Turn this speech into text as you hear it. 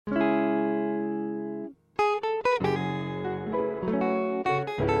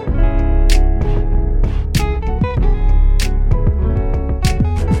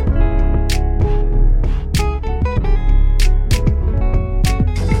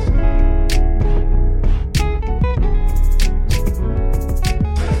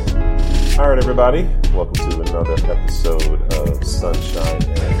everybody. Welcome to another episode of Sunshine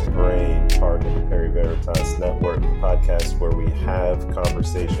and Brain, part of the Perry Veritas Network, the podcast where we have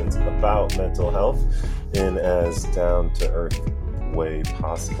conversations about mental health in as down-to-earth way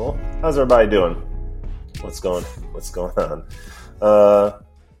possible. How's everybody doing? What's going on?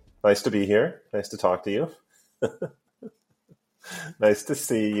 Nice to be here. Nice to talk to you. Nice to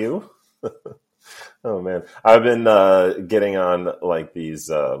see you. Oh man, I've been getting on like these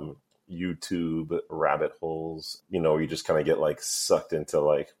YouTube rabbit holes, where you just kind of get like sucked into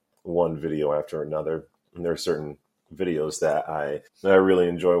like one video after another. And there are certain videos that I really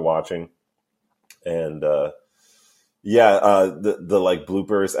enjoy watching, and the like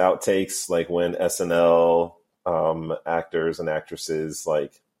bloopers, outtakes, like when SNL actors and actresses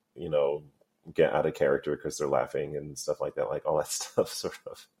like get out of character because they're laughing and stuff like that. Like all that stuff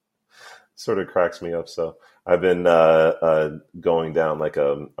sort of cracks me up. So I've been going down like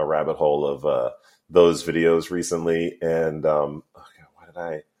a rabbit hole of those videos recently. And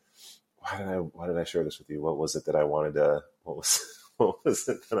why did I share this with you? What was it that I wanted to? What was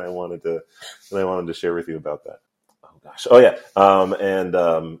it that I wanted to share with you about that? Oh gosh. Oh yeah.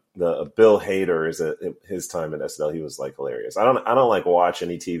 The Bill Hader is his time at SNL. He was like hilarious. I don't like watch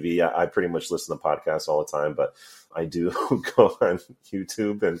any TV. I pretty much listen to podcasts all the time, but I do go on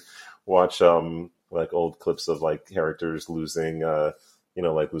YouTube and watch like old clips of like characters losing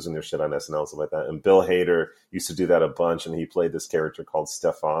like losing their shit on SNL and stuff like that. And Bill Hader used to do that a bunch, and he played this character called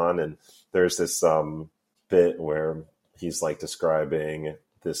Stefan. And there's this bit where he's like describing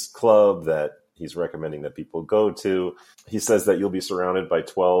this club that he's recommending that people go to. He says that you'll be surrounded by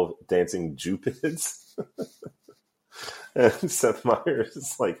 12 dancing Jupids. And Seth Meyers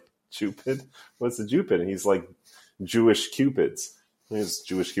is like, Jupid? What's a Jupid? And he's like, Jewish Cupids. He's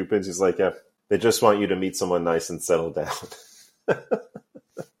Jewish Cupids. He's like, yeah, they just want you to meet someone nice and settle down.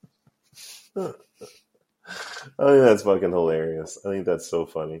 I think that's fucking hilarious. I think that's so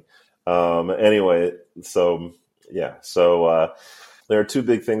funny. Anyway, so there are two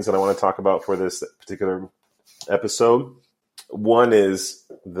big things that I want to talk about for this particular episode. One is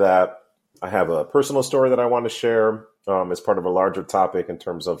that I have a personal story that I want to share as part of a larger topic in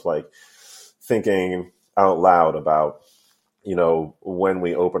terms of like thinking out loud about when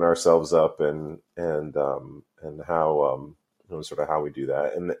we open ourselves up and how sort of how we do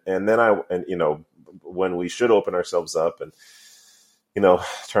that, and then when we should open ourselves up, and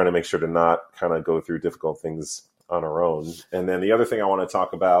trying to make sure to not kind of go through difficult things on our own. And then the other thing I want to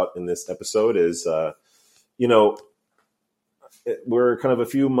talk about in this episode is we're kind of a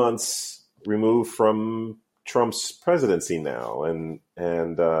few months removed from Trump's presidency now, and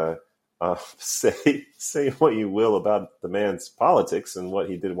say what you will about the man's politics and what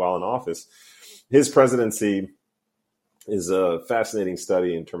he did while in office. His presidency is a fascinating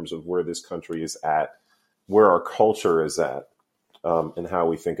study in terms of where this country is at, where our culture is at, and how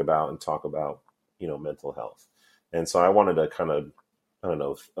we think about and talk about, mental health. And so I wanted to kind of,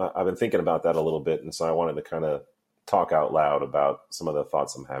 I've been thinking about that a little bit. And so I wanted to kind of talk out loud about some of the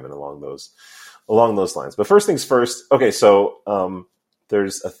thoughts I'm having along those lines. But first things first. Okay. So,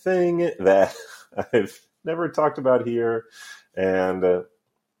 there's a thing that I've never talked about here and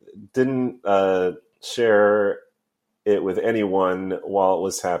didn't share it with anyone while it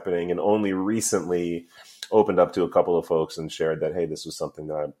was happening, and only recently opened up to a couple of folks and shared that, hey, this was something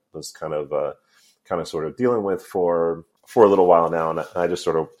that I was kind of sort of dealing with for a little while now, and I just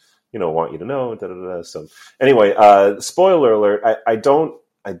sort of want you to know. So anyway, spoiler alert: I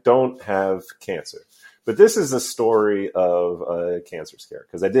don't have cancer. But this is a story of a cancer scare,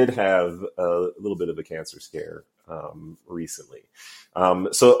 because I did have a little bit of a cancer scare recently.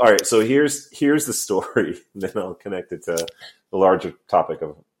 So all right, so here's the story. Then I'll connect it to the larger topic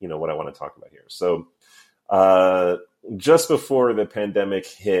of what I want to talk about here. So just before the pandemic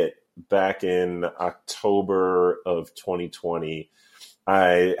hit, back in October of 2020,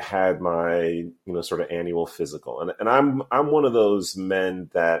 I had my sort of annual physical, and I'm one of those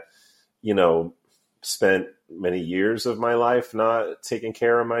men that spent many years of my life not taking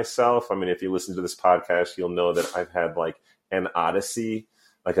care of myself. I mean, if you listen to this podcast, you'll know that I've had like an odyssey,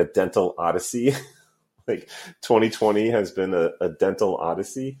 like a dental odyssey. Like 2020 has been a dental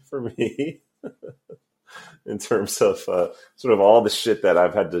odyssey for me in terms of sort of all the shit that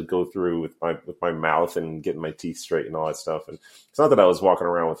I've had to go through with my mouth and getting my teeth straight and all that stuff. And it's not that I was walking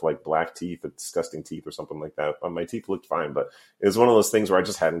around with like black teeth or disgusting teeth or something like that. My teeth looked fine, but it was one of those things where I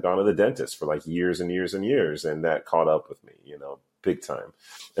just hadn't gone to the dentist for like years and years and years. And that caught up with me, big time.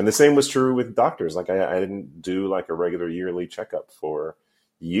 And the same was true with doctors. Like I didn't do like a regular yearly checkup for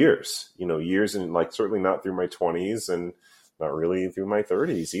years, and like certainly not through my 20s. And not really through my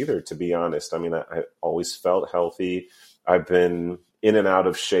 30s either, to be honest. I mean, I always felt healthy. I've been in and out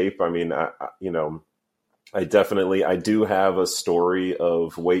of shape. I mean, I do have a story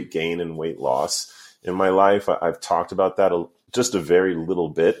of weight gain and weight loss in my life. I've talked about that just a very little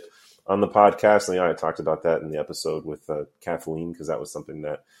bit on the podcast. And I talked about that in the episode with Kathleen, because that was something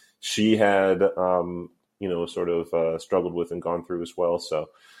that she had, sort of struggled with and gone through as well. So,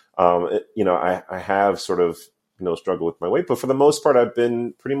 I have sort of, struggled with my weight, but for the most part, I've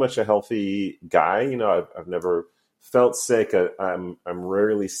been pretty much a healthy guy. I've never felt sick. I'm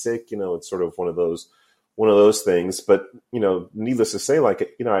rarely sick. It's sort of one of those things. But needless to say,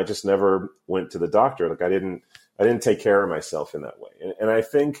 I just never went to the doctor. Like I didn't take care of myself in that way. And I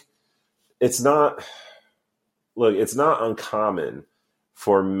think it's not uncommon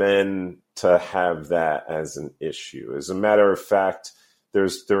for men to have that as an issue. As a matter of fact, there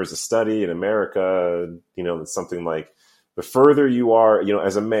was a study in America, that's something like the further you are,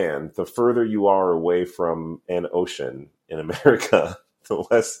 as a man, the further you are away from an ocean in America, the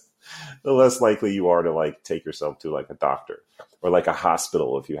less likely you are to like take yourself to like a doctor or like a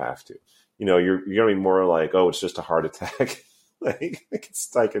hospital if you have to. You're going to be more like, oh, it's just a heart attack.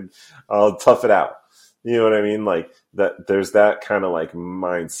 I'll tough it out. You know what I mean? Like that, there's that kind of like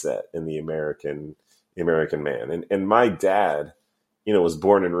mindset in the American man. And my dad, was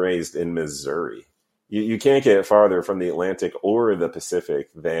born and raised in Missouri. You can't get farther from the Atlantic or the Pacific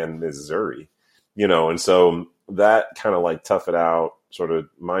than Missouri, and so that kind of like tough it out sort of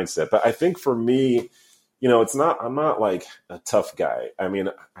mindset. But I think for me, I'm not like a tough guy. I mean,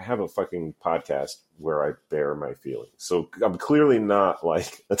 I have a fucking podcast where I bear my feelings. So I'm clearly not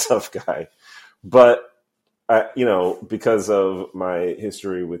like a tough guy, but because of my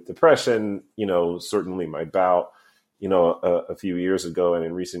history with depression, certainly my bout, a few years ago and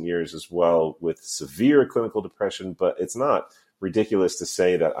in recent years as well with severe clinical depression, but it's not ridiculous to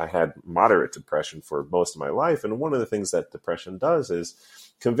say that I had moderate depression for most of my life. And one of the things that depression does is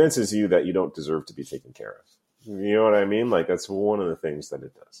convinces you that you don't deserve to be taken care of. You know what I mean? Like that's one of the things that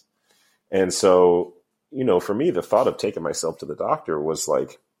it does. And so, for me, the thought of taking myself to the doctor was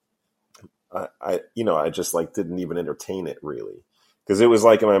like, I just like didn't even entertain it really. Because it was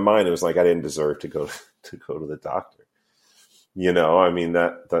like in my mind, it was like I didn't deserve to go to the doctor. I mean,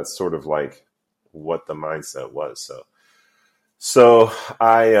 that's sort of like what the mindset was.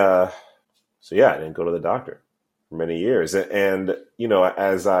 I didn't go to the doctor for many years. And,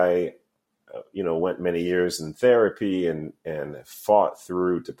 as I, went many years in therapy and fought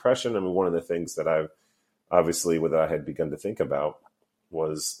through depression, I mean, one of the things that I had begun to think about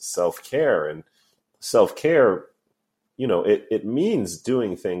was self-care. And self-care, it means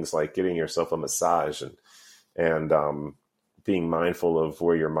doing things like getting yourself a massage and being mindful of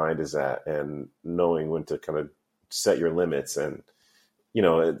where your mind is at and knowing when to kind of set your limits and,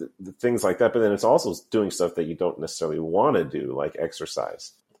 things like that. But then it's also doing stuff that you don't necessarily want to do, like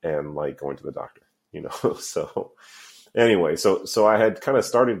exercise and like going to the doctor, So anyway, so I had kind of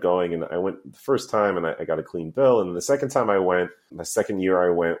started going and I went the first time and I got a clean bill. And the second time I went, my second year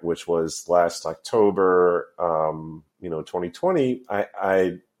I went, which was last October, 2020,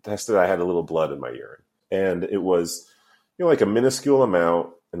 I tested, I had a little blood in my urine and it was, like a minuscule amount.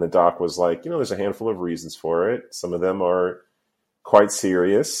 And the doc was like, there's a handful of reasons for it. Some of them are quite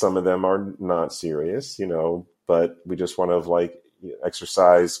serious. Some of them are not serious, but we just want to like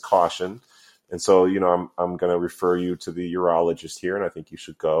exercise caution. And so, I'm going to refer you to the urologist here. And I think you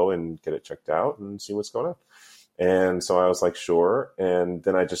should go and get it checked out and see what's going on. And so I was like, sure. And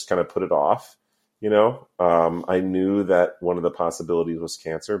then I just kind of put it off, I knew that one of the possibilities was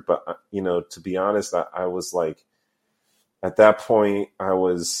cancer, but to be honest, I was like, at that point I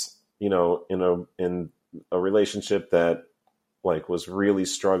was, in a relationship that like was really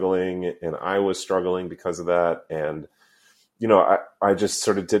struggling and I was struggling because of that. And, I just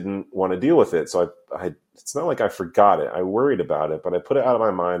sort of didn't want to deal with it. So I it's not like I forgot it. I worried about it, but I put it out of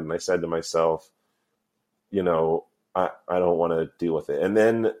my mind and I said to myself, I don't want to deal with it. And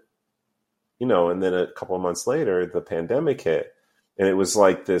then, and then a couple of months later, the pandemic hit and it was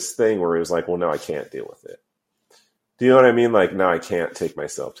like this thing where it was like, well, no, I can't deal with it. Do you know what I mean? Like, now I can't take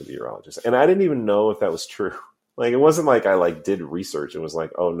myself to the urologist. And I didn't even know if that was true. Like, it wasn't like I like did research. It was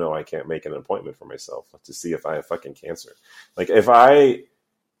like, oh no, I can't make an appointment for myself to see if I have fucking cancer. Like if I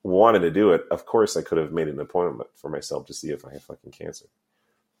wanted to do it, of course I could have made an appointment for myself to see if I have fucking cancer.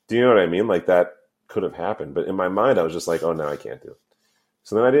 Do you know what I mean? Like that could have happened. But in my mind, I was just like, oh no, I can't do it.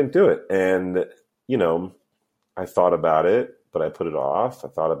 So then I didn't do it. And, I thought about it, but I put it off. I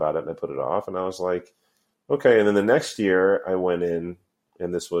thought about it and I put it off. And I was like, okay. And then the next year I went in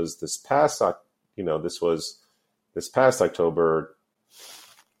and this was this past, this was this past October,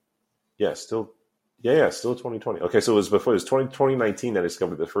 yeah, still 2020. Okay, so it was before, it was 2019 that I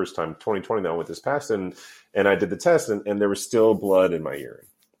discovered it the first time. 2020 that I went this past, and I did the test, and there was still blood in my urine.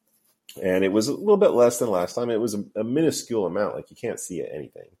 And it was a little bit less than last time. It was a minuscule amount. Like, you can't see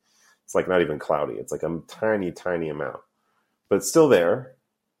anything. It's like not even cloudy. It's like a tiny, tiny amount. But it's still there,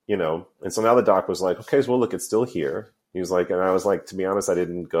 you know. And so now the doc was like, okay, so well, look, it's still here. He was like, and I was like, to be honest, I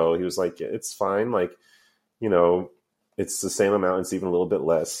didn't go. He was like, yeah, it's fine. Like, you know, it's the same amount. It's even a little bit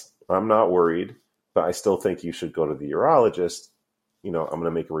less. I'm not worried, but I still think you should go to the urologist. You know, I'm going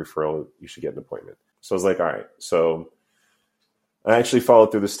to make a referral. You should get an appointment. So I was like, all right. So I actually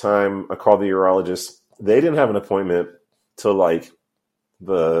followed through this time. I called the urologist. They didn't have an appointment till like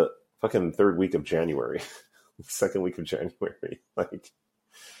the fucking third week of January, second week of January. Like,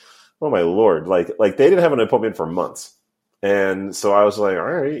 oh my Lord. Like they didn't have an appointment for months. And so I was like, all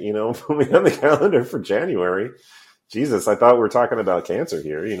right, you know, put me on the calendar for January. Jesus, I thought we were talking about cancer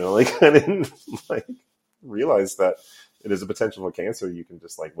here. You know, like I didn't like realize that it is a potential for cancer. You can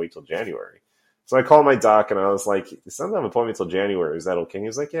just like wait till January. So I called my doc and I was like, it doesn't have an appointment till January. Is that okay? He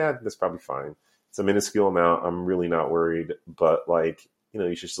was like, yeah, that's probably fine. It's a minuscule amount. I'm really not worried, but like, you know,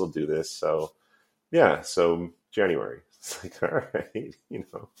 you should still do this. So yeah, so January. It's like, all right, you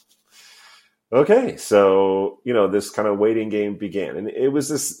know. Okay, so, you know, this kind of waiting game began. And it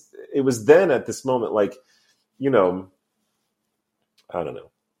was then at this moment, like, you know, I don't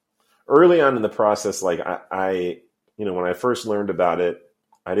know. Early on in the process, like I you know, when I first learned about it,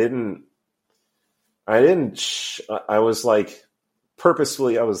 I was like,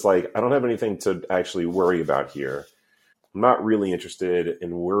 purposefully, I was like, I don't have anything to actually worry about here. I'm not really interested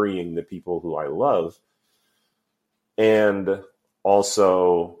in worrying the people who I love. And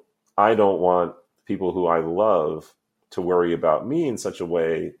also, I don't want people who I love to worry about me in such a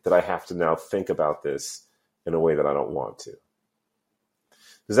way that I have to now think about this in a way that I don't want to.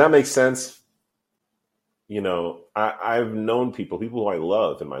 Does that make sense? You know, I've known people who I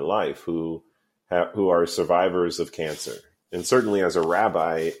love in my life who are survivors of cancer. And certainly as a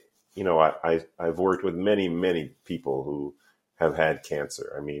rabbi, you know, I've worked with many, many people who have had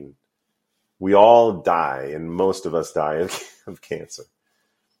cancer. I mean, we all die, and most of us die of cancer,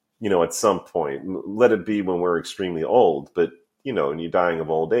 you know, at some point. Let it be when we're extremely old, but, you know, and you're dying of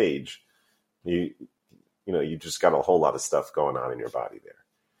old age, you know, you just got a whole lot of stuff going on in your body there.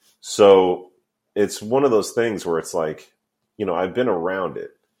 So it's one of those things where it's like, you know, I've been around it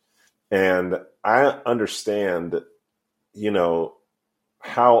and I understand, you know,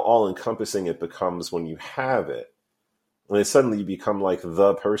 how all encompassing it becomes when you have it. And then suddenly you become like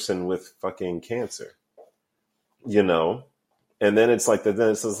the person with fucking cancer, you know? And then it's like,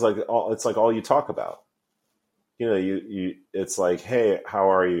 it's like all you talk about, you know, it's like, hey,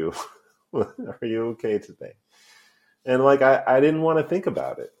 how are you? Are you okay today? And like, I didn't want to think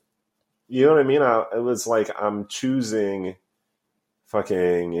about it. You know what I mean? It was like, I'm choosing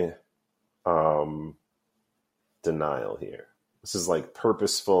fucking, denial here. This is like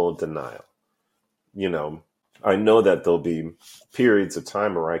purposeful denial. You know, I know that there'll be periods of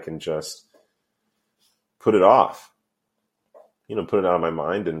time where I can just put it off, you know, put it out of my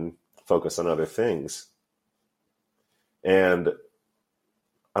mind and focus on other things. And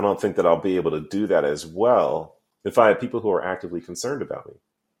I don't think that I'll be able to do that as well if I have people who are actively concerned about me.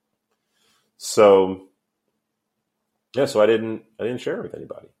 So, yeah, so I didn't share it with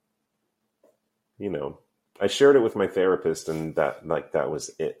anybody. You know, I shared it with my therapist, and that was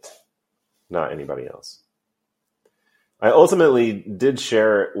it, not anybody else. I ultimately did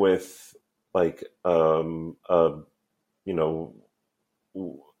share it with like you know,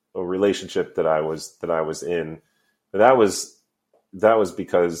 a relationship that I was in. That was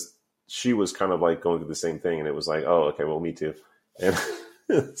because she was kind of like going through the same thing, and it was like, oh, okay, well, me too. And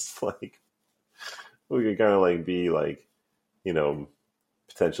it's like we could kind of like be like, you know,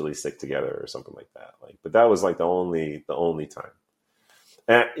 potentially stick together or something like that. Like, but that was like the only time.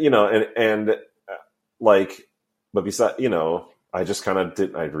 And you know, and like, but besides, you know, I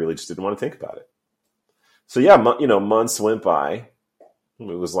really just didn't want to think about it. So yeah, you know, months went by. It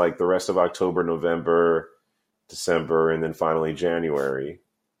was like the rest of October, November, December, and then finally January.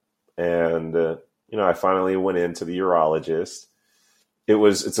 And, you know, I finally went into the urologist.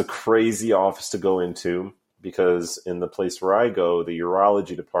 It's a crazy office to go into because in the place where I go, the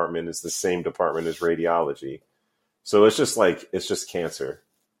urology department is the same department as radiology. So it's just cancer,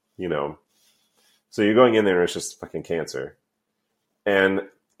 you know? So you're going in there and it's just fucking cancer. And,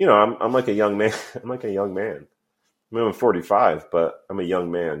 you know, I'm like a young man. I'm like a young man. I mean, I'm 45, but I'm a young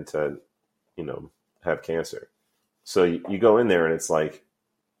man to, you know, have cancer. So you go in there and it's like,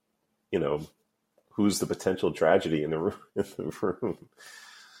 you know, who's the potential tragedy in the room. In the room.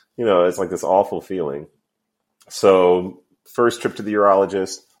 It's like this awful feeling. So first trip to the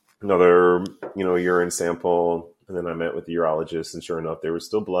urologist, another, urine sample. And then I met with the urologist, and sure enough, there was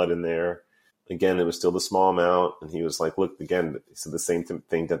still blood in there. Again, it was still the small amount. And he was like, look, again, he said the same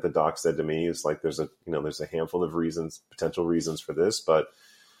thing that the doc said to me. It's like, there's a handful of potential reasons for this. But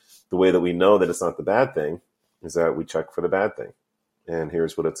the way that we know that it's not the bad thing is that we check for the bad thing. And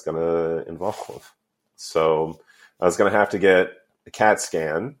here's what it's going to involve. So I was going to have to get a CAT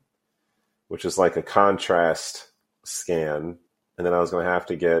scan, which is like a contrast scan. And then I was going to have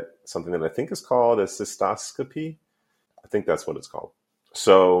to get something that I think is called a cystoscopy. I think that's what it's called.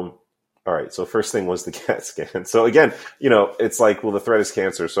 So, all right. So first thing was the CAT scan. So again, it's like, well, the threat is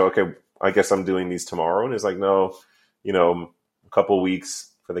cancer. So, okay, I guess I'm doing these tomorrow. And it's like, no, a couple of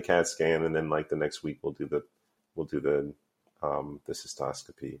weeks for the CAT scan. And then like the next week we'll do the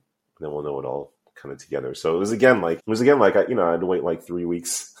cystoscopy. And then we'll know it all kind of together. So it was again like I had to wait like 3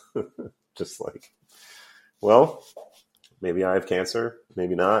 weeks. Just like, well, maybe I have cancer,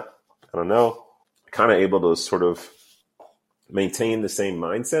 maybe not. I don't know. Kind of able to sort of maintain the same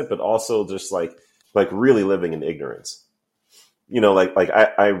mindset, but also just like really living in ignorance.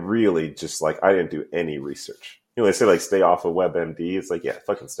 I really just like, I didn't do any research. They say like stay off of WebMD. It's like, yeah,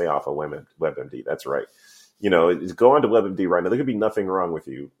 fucking stay off of WebMD. That's right. Go on to WebMD right now. There could be nothing wrong with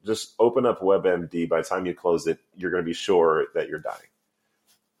you. Just open up WebMD. By the time you close it, you're going to be sure that you're dying,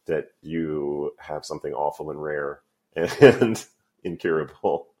 that you have something awful and rare and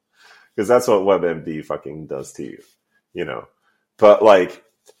incurable, because that's what WebMD fucking does to you, But like,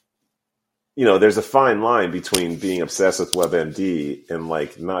 there's a fine line between being obsessed with WebMD and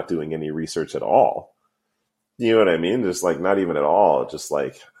like not doing any research at all. You know what I mean? Just like not even at all. Just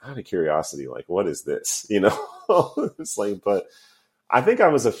like out of curiosity, like what is this? It's like, but I think I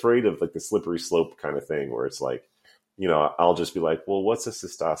was afraid of like the slippery slope kind of thing where it's like, I'll just be like, well, what's a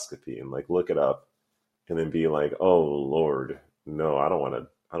cystoscopy? And like look it up, and then be like, oh Lord, no, I don't want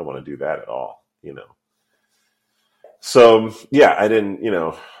to do that at all. So yeah, I didn't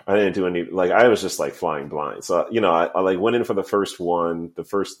do any, like, I was just like flying blind. So, I like went in for the first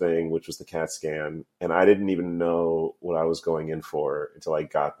thing, which was the CAT scan. And I didn't even know what I was going in for until I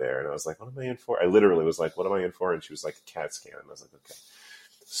got there. And I was like, what am I in for? I literally was like, what am I in for? And she was like, a CAT scan. And I was like, okay.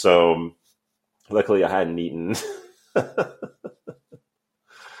 So luckily I hadn't eaten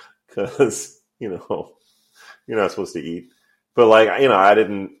because, you're not supposed to eat, but like, I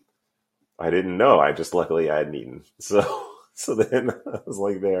didn't know. Luckily I hadn't eaten. So then I was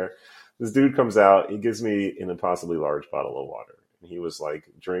like there. This dude comes out. He gives me an impossibly large bottle of water. And he was like,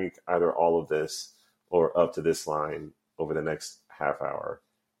 drink either all of this or up to this line over the next half hour.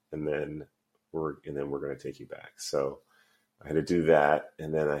 And then we're going to take you back. So I had to do that.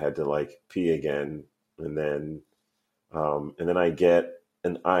 And then I had to like pee again. And then I get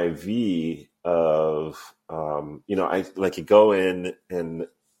an IV of, I like you go in and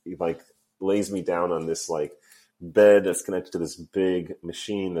he like lays me down on this like bed that's connected to this big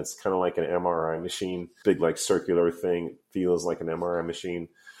machine that's kind of like an MRI machine, big like circular thing, feels like an MRI machine.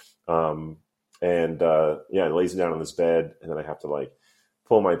 It lays me down on this bed, and then I have to like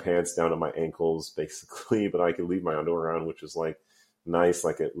pull my pants down to my ankles basically, but I could leave my underwear on, which was like nice,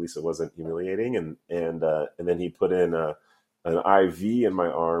 like at least it wasn't humiliating. And then he put in an IV in my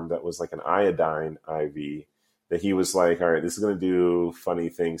arm that was like an iodine IV. That he was like, all right, this is going to do funny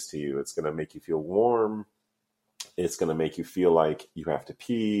things to you. It's going to make you feel warm. It's going to make you feel like you have to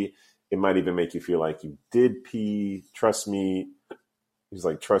pee. It might even make you feel like you did pee. Trust me. He's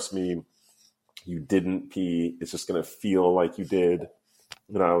like, trust me, you didn't pee. It's just going to feel like you did.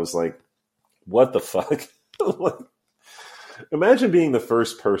 And I was like, what the fuck? Like, imagine being the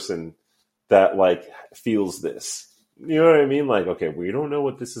first person that like feels this. You know what I mean? Like, okay, we don't know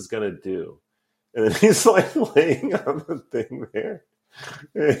what this is going to do. And then he's like laying on the thing there.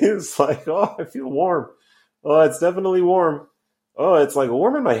 And he's like, oh, I feel warm. Oh, it's definitely warm. Oh, it's like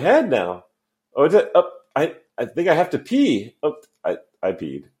warm in my head now. Oh, I think I have to pee. Oh, I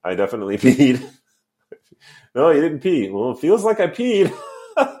peed. I definitely peed. No, you didn't pee. Well, it feels like I peed.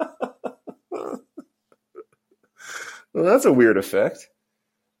 Well, that's a weird effect.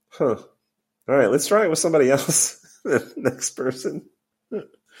 Huh. All right, let's try it with somebody else. Next person.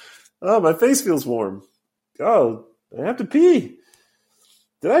 Oh, my face feels warm. Oh, I have to pee.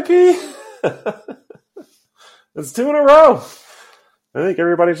 Did I pee? That's 2 in a row. I think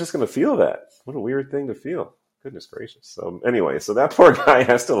everybody's just going to feel that. What a weird thing to feel. Goodness gracious. So anyway, so that poor guy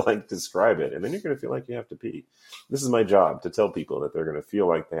has to like describe it, and then you're going to feel like you have to pee. This is my job, to tell people that they're going to feel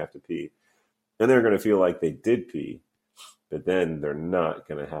like they have to pee, and they're going to feel like they did pee, but then they're not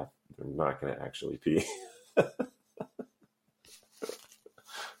going to I'm not going to actually pee.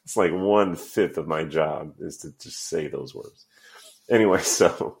 It's like 1/5 of my job is to just say those words. Anyway,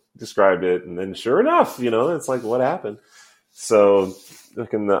 so described it, and then sure enough, it's like, what happened? So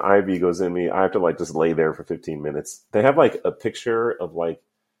looking, the IV goes in me. I have to like just lay there for 15 minutes. They have like a picture of like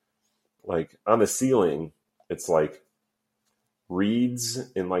on the ceiling, it's like reeds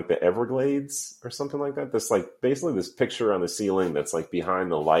in like the Everglades or something like that. This like basically this picture on the ceiling that's like behind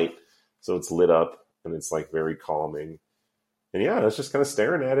the light, so it's lit up and it's like very calming. And yeah, I was just kind of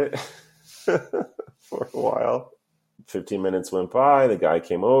staring at it for a while. 15 minutes went by. The guy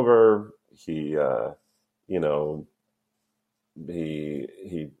came over. He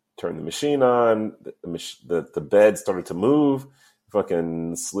he turned the machine on. The bed started to move.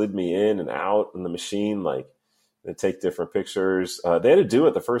 Fucking slid me in and out in the machine. Like, they take different pictures. They had to do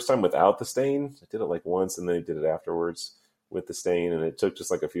it the first time without the stain. I did it like once, and then they did it afterwards with the stain, and it took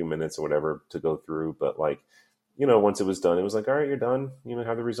just like a few minutes or whatever to go through. But like, once it was done, it was like, all right, you're done.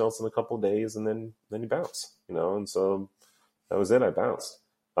 Have the results in a couple of days, and then you bounce. And so that was it. I bounced.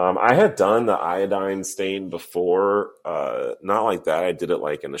 I had done the iodine stain before, not like that. I did it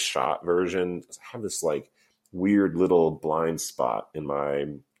like in the shot version. I have this like weird little blind spot in my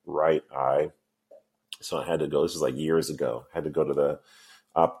right eye. So I had to go, this was like years ago, I had to go to the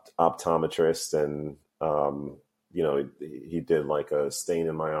optometrist, and, he did like a stain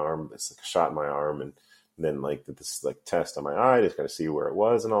in my arm. It's like a shot in my arm, and then like did this like test on my eye to kind of see where it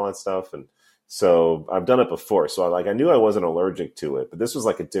was and all that stuff. And so I've done it before. So I knew I wasn't allergic to it, but this was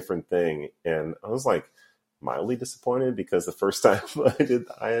like a different thing. And I was like mildly disappointed because the first time I did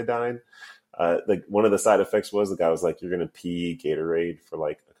the iodine, like one of the side effects was the guy was like, you're going to pee Gatorade for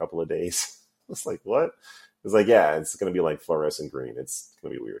like a couple of days. I was like, what? It was like, yeah, it's going to be like fluorescent green. It's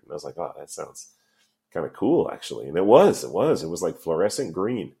going to be weird. And I was like, oh, that sounds kind of cool, actually. And it was like fluorescent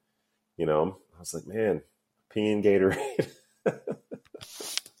green, I was like, man, peeing Gatorade.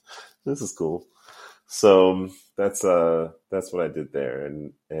 This is cool. So that's what I did there.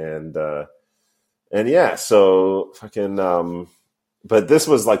 And yeah, so fucking, but this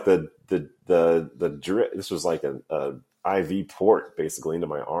was like the drip. This was like a IV port basically into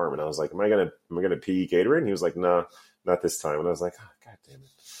my arm. And I was like, am I gonna pee Gatorade? And he was like, no, not this time. And I was like, oh, God damn it.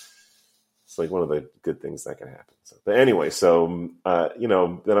 It's like one of the good things that can happen. So, but anyway, so,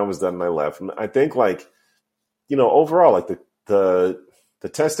 then I was done and I left. And I think like, overall, like the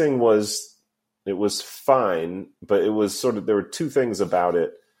testing was fine, but it was sort of, there were two things about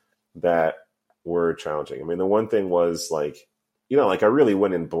it that were challenging. I mean, the one thing was like, like I really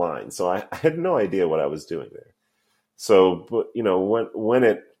went in blind. So I had no idea what I was doing there. So, but when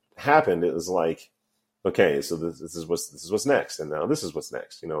it happened, it was like, okay, so this is what's next. And now this is what's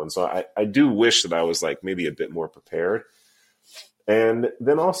next, and so I do wish that I was like maybe a bit more prepared. And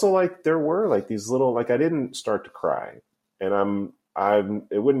then also like there were like these little, like I didn't start to cry, and I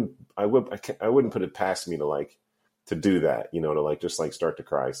wouldn't put it past me to do that, to like just like start to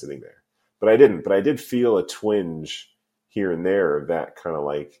cry sitting there. But I didn't. But I did feel a twinge here and there of that kind of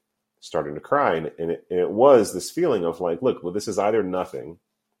like starting to cry, and it was this feeling of like, look, well, this is either nothing,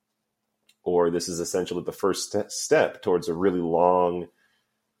 or this is essentially the first step towards a really long,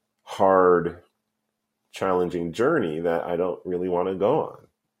 hard, challenging journey that I don't really want to go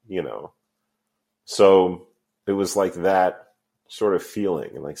on, So it was like that sort of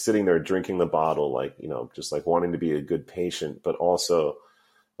feeling, and like sitting there drinking the bottle, like, just like wanting to be a good patient, but also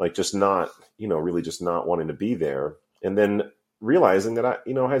like just not, really just not wanting to be there. And then realizing that I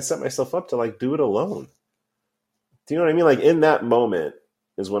had set myself up to like do it alone. Do you know what I mean? Like in that moment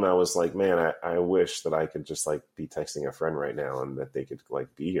is when I was like, man, I wish that I could just like be texting a friend right now and that they could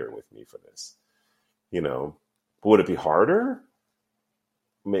like be here with me for this. Would it be harder?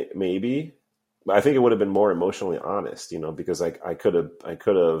 Maybe. I think it would have been more emotionally honest, because I could have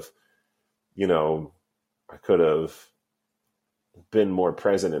been more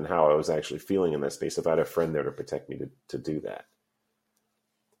present in how I was actually feeling in that space if I had a friend there to protect me to do that.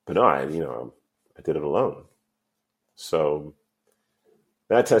 But no, I did it alone. So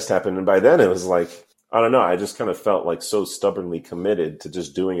that test happened. And by then it was like, I don't know, I just kind of felt like so stubbornly committed to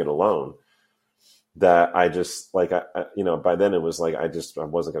just doing it alone that I just like, by then it was like, I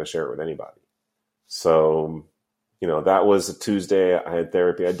wasn't going to share it with anybody. So, that was a Tuesday. I had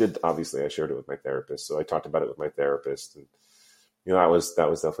therapy. I shared it with my therapist. So I talked about it with my therapist, and, that was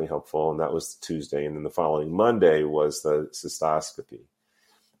definitely helpful. And that was Tuesday. And then the following Monday was the cystoscopy.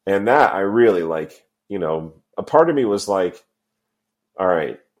 And that I really like, a part of me was like, all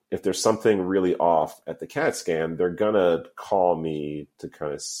right, if there's something really off at the CAT scan, they're going to call me to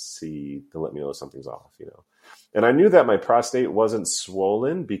kind of to let me know something's off, And I knew that my prostate wasn't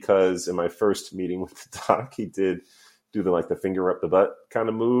swollen because in my first meeting with the doc, he did do the finger up the butt kind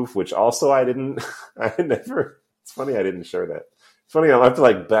of move, which also I never, it's funny I didn't share that. It's funny, I'll have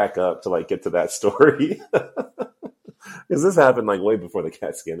to back up to get to that story. Because this happened way before the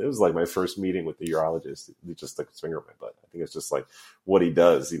CAT scan. It was my first meeting with the urologist. He just stuck his finger up my butt. I think it's just what he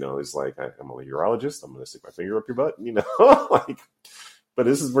does, he's like, I'm a urologist. I'm going to stick my finger up your butt, but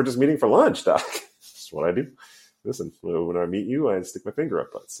we're just meeting for lunch, doc. That's what I do. Listen, when I meet you, I stick my finger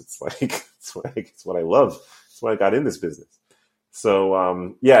up butts. It's it's what I love. It's why I got in this business. So,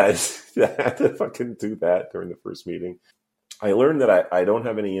 I had to fucking do that during the first meeting. I learned that I don't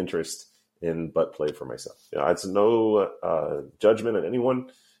have any interest in butt play for myself. It's no judgment on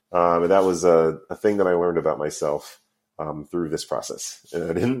anyone. That was a thing that I learned about myself through this process, and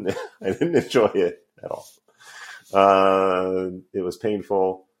I didn't enjoy it at all. It was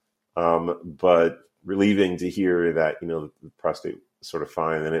painful, but relieving to hear that the prostate was sort of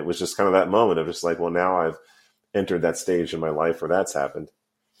fine, and it was just kind of that moment of just well, now I've entered that stage in my life where that's happened.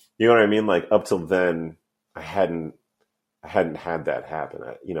 You know what I mean? Up till then, I hadn't had that happen.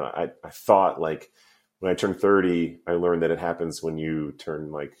 I thought when I turned 30, I learned that it happens when you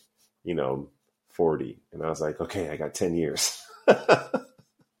turn 40. And I was like, okay, I got 10 years. And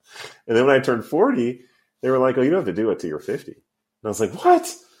then when I turned 40, they were like, oh, you don't have to do it till you're 50. And I was like,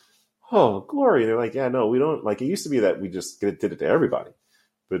 what? Oh, glory. And they're like, yeah, no, we don't. It used to be that we just did it to everybody.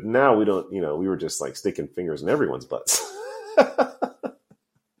 But now we don't, we were just sticking fingers in everyone's butts.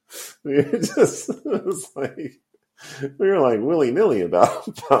 It was we were willy-nilly about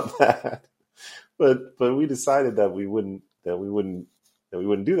that. But we decided that we wouldn't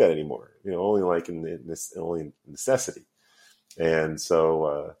do that anymore. Only only necessity. And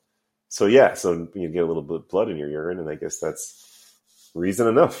so you get a little bit of blood in your urine, and I guess that's reason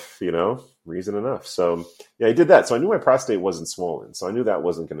enough. So I did that. So I knew my prostate wasn't swollen. So I knew that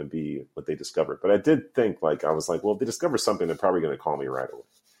wasn't going to be what they discovered. But I did think I was well, if they discover something, they're probably going to call me right away.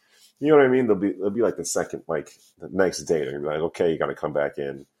 You know what I mean? They'll be the second, the next day, they're gonna be okay, you got to come back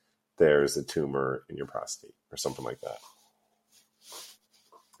in. There's a tumor in your prostate or something like that.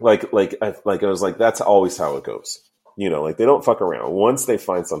 I was that's always how it goes. They don't fuck around. Once they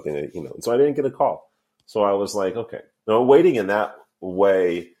find something, and so I didn't get a call. So I was okay. Now waiting in that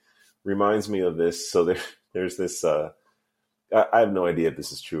way reminds me of this. So there's this, I have no idea if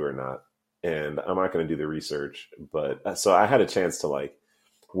this is true or not. And I'm not going to do the research, but so I had a chance to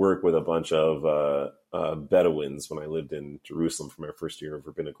work with a bunch of Bedouins when I lived in Jerusalem for my first year of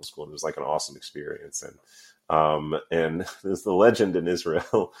rabbinical school. It was an awesome experience. And there's the legend in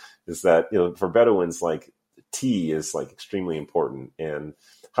Israel is that, for Bedouins, tea is extremely important, and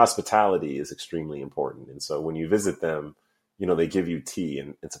hospitality is extremely important. And so when you visit them, they give you tea,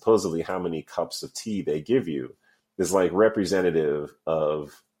 and supposedly how many cups of tea they give you is representative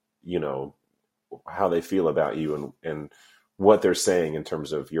of, how they feel about you and what they're saying in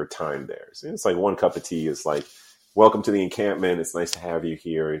terms of your time there. So it's one cup of tea is welcome to the encampment. It's nice to have you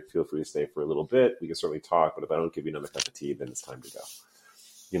here. Feel free to stay for a little bit. We can certainly talk, but if I don't give you another cup of tea, then it's time to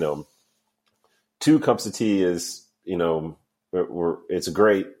go. 2 cups of tea is, it's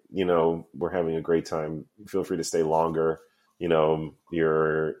great. We're having a great time. Feel free to stay longer. You're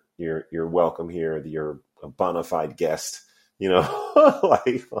welcome here. You're a bona fide guest, all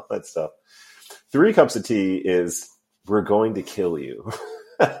that stuff. 3 cups of tea is, we're going to kill you.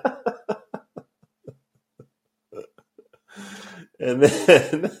 And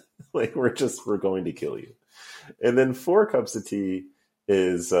then we're going to kill you. And then 4 cups of tea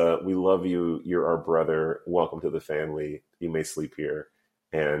is, we love you. You're our brother. Welcome to the family. You may sleep here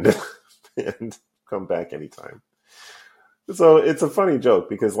and come back anytime. So it's a funny joke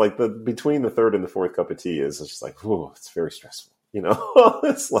because between the 3rd and the 4th cup of tea is just whoa, it's very stressful.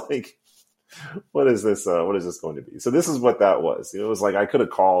 It's what is this going to be? So this is what that was. It was I could have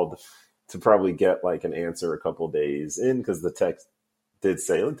called to probably get an answer a couple of days in, because the text did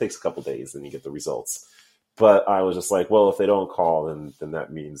say it takes a couple of days, then you get the results. But I was just well, if they don't call, then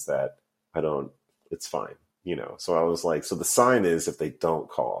that means that it's fine, So I was so the sign is if they don't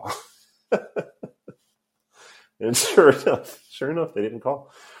call. And sure enough, they didn't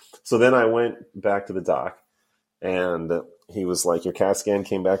call. So then I went back to the doc, and he was your CAT scan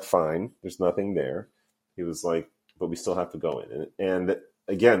came back fine. There's nothing there. He was but we still have to go in. And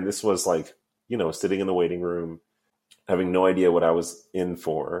again, this was sitting in the waiting room, having no idea what I was in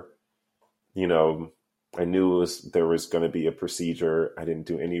for. I knew there was going to be a procedure. I didn't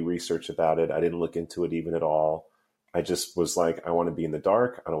do any research about it. I didn't look into it even at all. I just was I want to be in the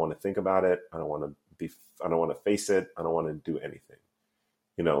dark. I don't want to think about it. I don't want to face it. I don't want to do anything,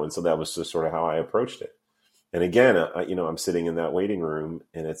 and so that was just sort of how I approached it. And again, I'm sitting in that waiting room,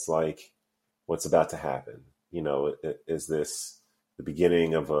 and it's like, what's about to happen? Is this the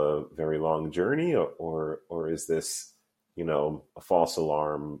beginning of a very long journey, or is this, a false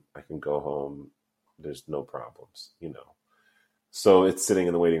alarm? I can go home. There's no problems. So it's sitting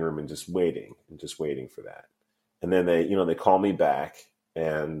in the waiting room and just waiting for that. And then they call me back,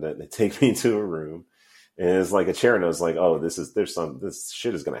 and they take me to a room, and it's like a chair, and I was like, oh, this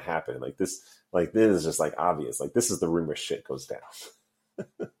shit is going to happen. This is just like obvious. Like, this is the room where shit goes down.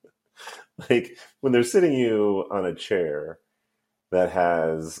 Like, when they're sitting you on a chair that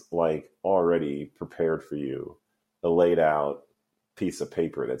has like already prepared for you a laid out piece of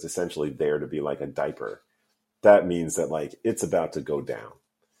paper that's essentially there to be like a diaper, that means that like it's about to go down.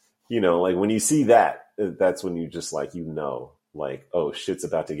 Like when you see that, that's when you just like, like, oh, shit's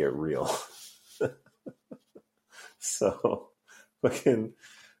about to get real. So fucking,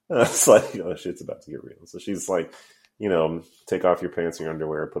 it's like, oh, shit's about to get real. So she's like, take off your pants and your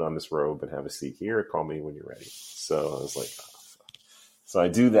underwear, put on this robe, and have a seat here. Call me when you're ready. So I was like, oh, fuck. So I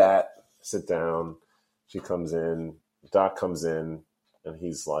do that, sit down. She comes in, doc comes in, and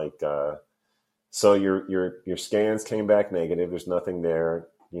he's like, so your scans came back negative. There's nothing there.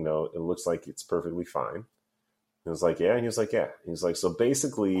 It looks like it's perfectly fine. I was like, yeah. And he was like, yeah. He's like, so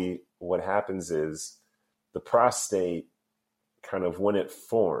basically what happens is the prostate kind of, when it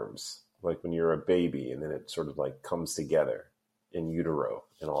forms, like when you're a baby, and then it sort of like comes together in utero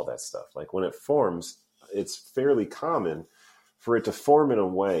and all that stuff. Like when it forms, it's fairly common for it to form in a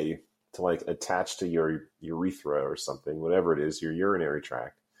way to like attach to your urethra or something, whatever it is, your urinary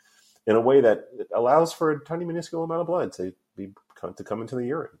tract, in a way that allows for a tiny minuscule amount of blood to come into the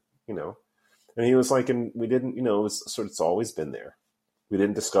urine, And he was like, and we didn't, it's always been there. We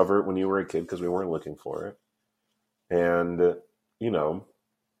didn't discover it when you were a kid because we weren't looking for it. And,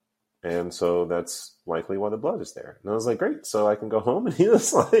 and so that's likely why the blood is there. And I was like, great. So I can go home. And he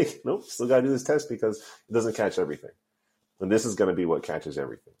was like, nope, still got to do this test because it doesn't catch everything. And this is going to be what catches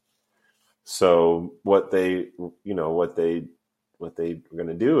everything. So what they were going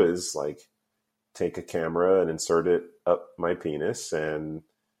to do is like take a camera and insert it up my penis, and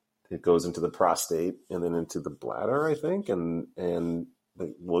it goes into the prostate and then into the bladder, I think. And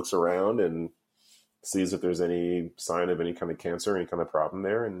it looks around and sees if there's any sign of any kind of cancer, any kind of problem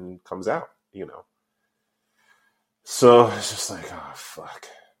there, and comes out, So it's just like, oh, fuck.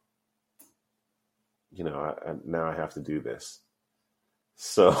 Now I have to do this.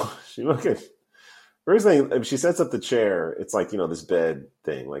 So first thing, she sets up the chair. It's like, this bed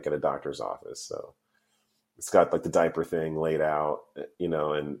thing, like at a doctor's office. So it's got like the diaper thing laid out,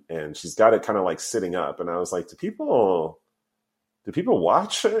 and she's got it kind of like sitting up. And I was like, do people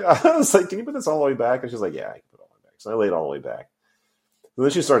watch? I was like, can you put this all the way back? And she's like, yeah, I can put it all the way back. So I laid it all the way back. And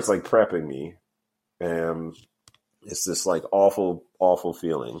then she starts like prepping me. And it's this like awful, awful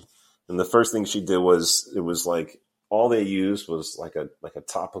feeling. And the first thing she did was, it was like, all they used was like a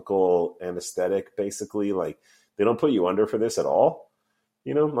topical anesthetic, basically. Like, they don't put you under for this at all.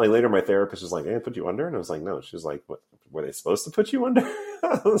 Like later my therapist was like, hey, put you under? And I was like, no. She was like, what, were they supposed to put you under?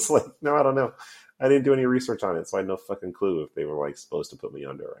 I was like, no, I don't know. I didn't do any research on it, so I had no fucking clue if they were like supposed to put me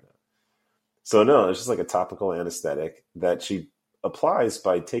under or not. So no, it's just like a topical anesthetic that she applies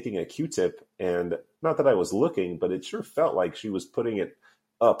by taking a Q-tip, and not that I was looking, but it sure felt like she was putting it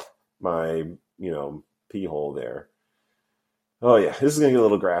up my, pee hole there. Oh yeah, this is gonna get a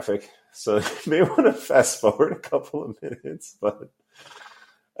little graphic, so you may want to fast forward a couple of minutes, but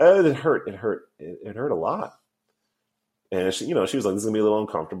it hurt. It hurt a lot. And she, she was like, this is gonna be a little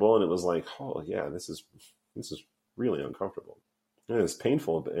uncomfortable. And it was like, oh yeah, this is really uncomfortable. And it's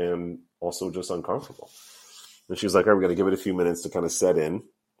painful and also just uncomfortable. And she was like, all right, we're gonna give it a few minutes to kind of set in.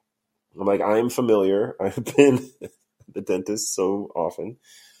 I'm like, I'm familiar. I've been at the dentist so often.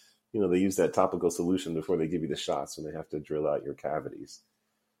 They use that topical solution before they give you the shots when they have to drill out your cavities.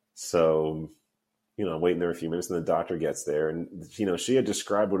 So, I'm waiting there a few minutes, and the doctor gets there, and she had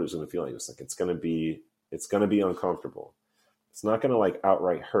described what it was going to feel like. It was like, it's going to be uncomfortable. It's not going to like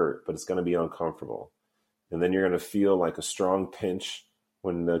outright hurt, but it's going to be uncomfortable. And then you're going to feel like a strong pinch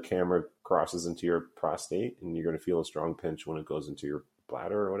when the camera crosses into your prostate, and you're going to feel a strong pinch when it goes into your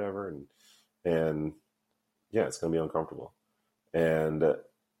bladder or whatever. And yeah, it's going to be uncomfortable. And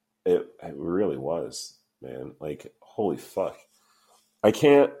it really was, man. Like, holy fuck. I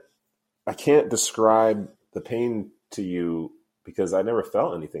can't describe the pain to you because I never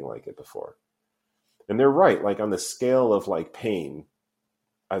felt anything like it before. And they're right. Like, on the scale of like pain,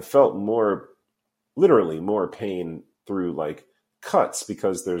 I felt literally more pain through like cuts,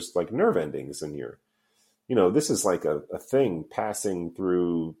 because there's like nerve endings in here. This is like a thing passing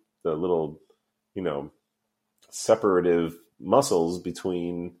through the little, separative muscles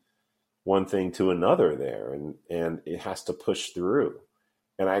between one thing to another there, and it has to push through.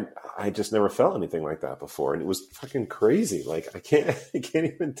 And I just never felt anything like that before, and it was fucking crazy. Like I can't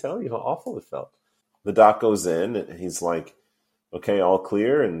even tell you how awful it felt. The doc goes in and he's like, okay, all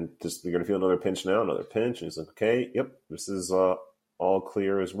clear, and just you're gonna feel another pinch now, another pinch. And he's like, okay, yep, this is all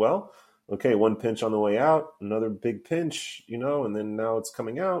clear as well. Okay, one pinch on the way out, another big pinch, and then now it's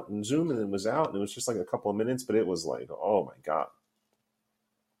coming out and zoom, and it was out, and it was just like a couple of minutes, but it was like, oh my God.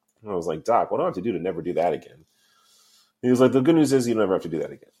 And I was like, Doc, what do I have to do to never do that again? He was like, the good news is you never have to do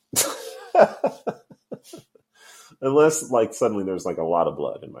that again. Unless like suddenly there's like a lot of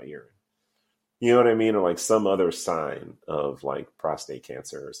blood in my urine. You know what I mean? Or like some other sign of like prostate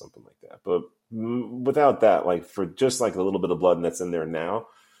cancer or something like that. But without that, like for just like a little bit of blood that's in there now,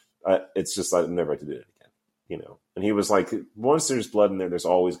 it's just like never have to do it again, And he was like, once there's blood in there, there's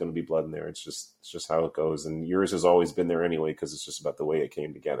always going to be blood in there. It's just how it goes. And yours has always been there anyway, because it's just about the way it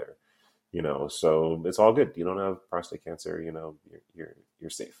came together, So it's all good. You don't have prostate cancer, you're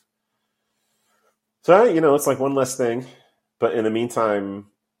safe. So, it's like one less thing. But in the meantime,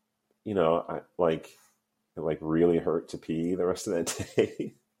 it really hurt to pee the rest of that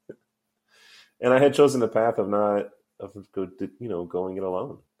day. And I had chosen the path of going it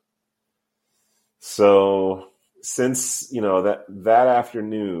alone. So since, that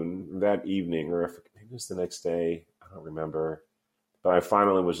afternoon, that evening, or maybe it was the next day, I don't remember, but I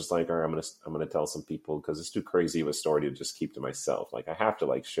finally was just like, all right, I'm going to tell some people, because it's too crazy of a story to just keep to myself. Like I have to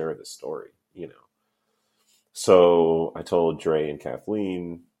like share this story, So I told Dre and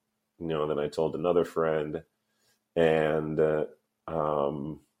Kathleen, then I told another friend, and that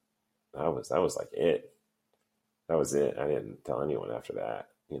was like it. That was it. I didn't tell anyone after that,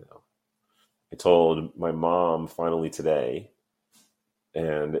 I told my mom finally today,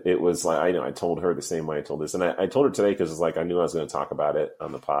 and it was like, I told her the same way I told this, and I told her today because it's like I knew I was going to talk about it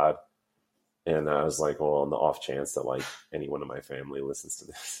on the pod, and I was like, well, on the off chance that like anyone in my family listens to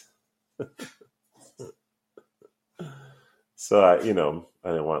this. So I didn't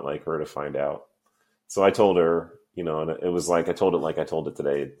want like her to find out. So I told her, and it was like I told it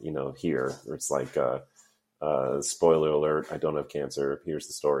today, here. Where it's like, spoiler alert, I don't have cancer. Here's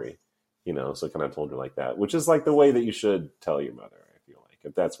the story, So I kind of told her like that, which is like the way that you should tell your mother. I feel like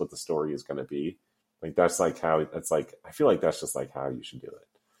if that's what the story is going to be, like that's like how that's like. I feel like that's just like how you should do it.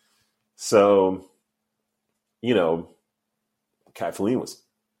 So, Kathleen was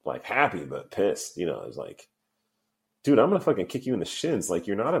like happy but pissed. I was like, dude, I'm gonna fucking kick you in the shins. Like,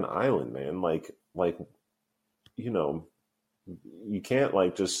 you're not an island, man. Like, you can't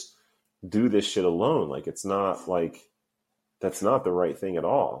like just do this shit alone. Like, it's not like, that's not the right thing at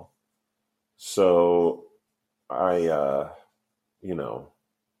all. So I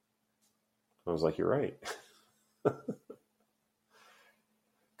was like, you're right.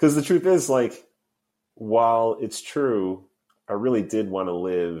 Because the truth is, like, while it's true, I really did want to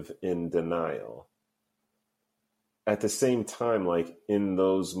live in denial. At the same time, like in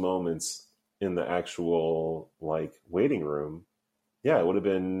those moments in the actual like waiting room, yeah, it would have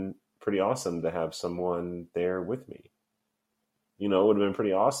been pretty awesome to have someone there with me. It would have been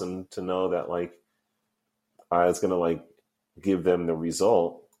pretty awesome to know that like I was going to like give them the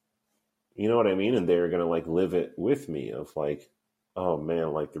result. You know what I mean? And they're going to like live it with me of like, oh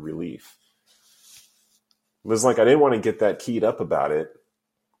man, like the relief. It was like, I didn't want to get that keyed up about it.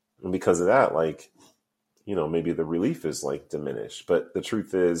 And because of that, like, maybe the relief is like diminished, but the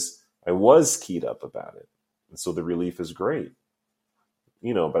truth is I was keyed up about it. And so the relief is great,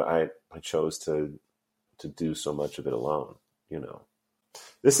 but I chose to do so much of it alone.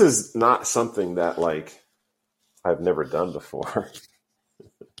 This is not something that like I've never done before.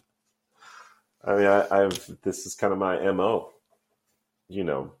 I mean, this is kind of my MO,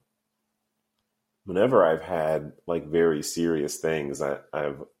 whenever I've had like very serious things,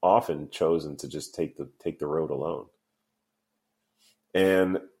 I've often chosen to just take the road alone,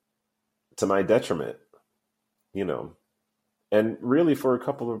 and to my detriment, and really for a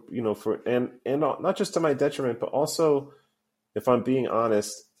couple of, and not just to my detriment, but also, if I'm being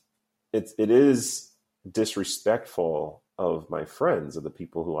honest, it is disrespectful of my friends, of the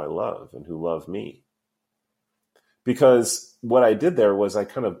people who I love and who love me. Because what I did there was I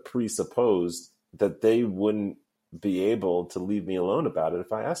kind of presupposed that they wouldn't be able to leave me alone about it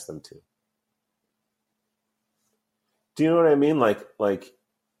if I asked them to. Do you know what I mean? Like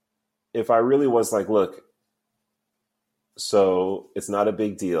if I really was like, look, so it's not a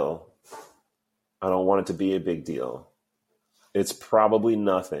big deal. I don't want it to be a big deal. It's probably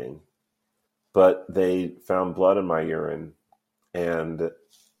nothing, but they found blood in my urine, and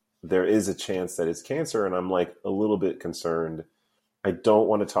there is a chance that it's cancer, and I'm like a little bit concerned. I don't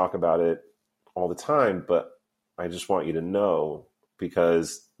want to talk about it all the time, but I just want you to know,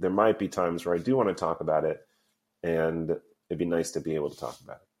 because there might be times where I do want to talk about it, and it'd be nice to be able to talk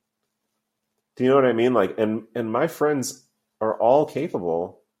about it. Do you know what I mean? Like, and my friends are all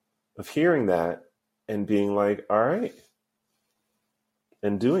capable of hearing that and being like, all right,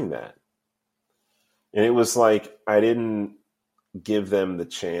 and doing that. And it was like, I didn't give them the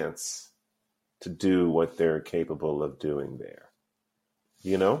chance to do what they're capable of doing there,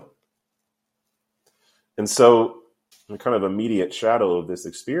 you know? And so, in kind of immediate shadow of this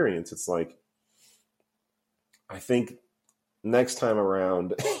experience, it's like, I think next time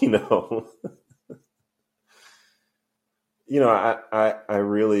around, I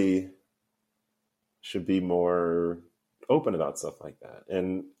really should be more open about stuff like that.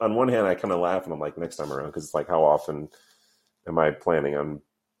 And on one hand, I kind of laugh and I'm like, next time around, because it's like, how often am I planning on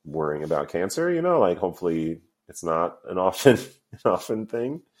worrying about cancer? Like, hopefully it's not an often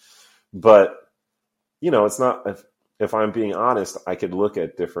thing. But, it's not, if I'm being honest, I could look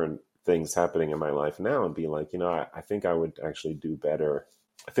at different things happening in my life now and be like, I think I would actually do better.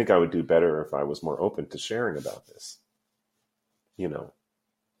 I think I would do better if I was more open to sharing about this,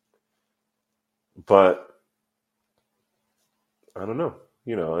 But I don't know,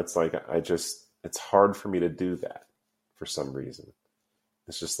 it's like, it's hard for me to do that for some reason.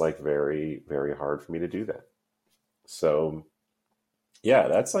 It's just like very, very hard for me to do that. So yeah,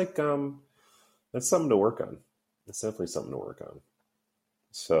 that's like, that's something to work on. It's definitely something to work on.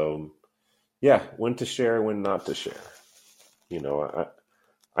 So yeah, when to share, when not to share.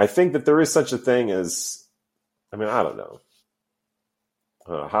 I think that there is such a thing as, I don't know.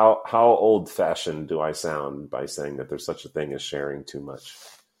 How old-fashioned do I sound by saying that there's such a thing as sharing too much?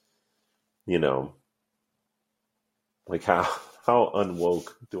 Like how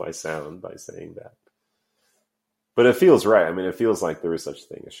unwoke do I sound by saying that? But it feels right. It feels like there is such a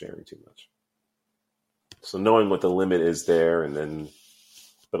thing as sharing too much. So knowing what the limit is there,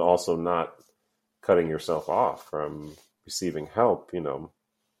 but also not cutting yourself off from receiving help, it's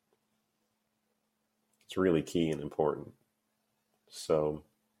really key and important. So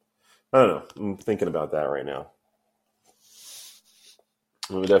I don't know. I'm thinking about that right now.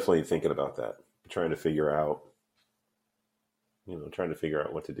 I'm definitely thinking about that. Trying to figure out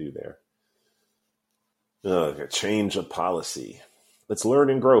what to do there. A change of policy. Let's learn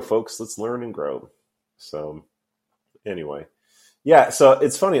and grow, folks. Let's learn and grow. So anyway, yeah. So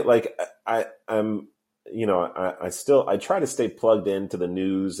it's funny. Like I try to stay plugged into the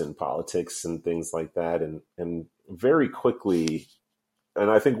news and politics and things like that. And very quickly, and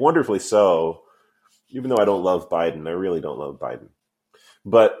I think wonderfully so, even though I don't love Biden, I really don't love Biden.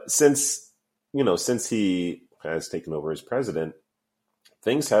 But since he has taken over as president,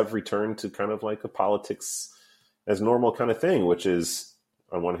 things have returned to kind of like a politics as normal kind of thing, which is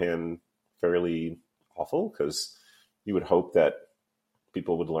on one hand fairly awful, because you would hope that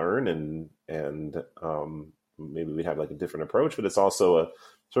people would learn and maybe we'd have like a different approach, but it's also a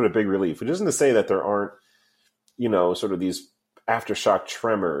sort of big relief, which isn't to say that there aren't, sort of these aftershock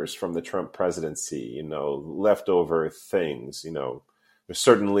tremors from the Trump presidency, leftover things, there's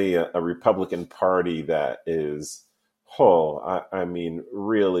certainly a Republican Party that is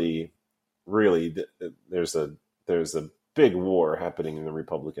really, really, there's a big war happening in the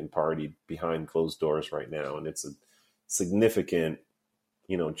Republican Party behind closed doors right now. And it's a significant,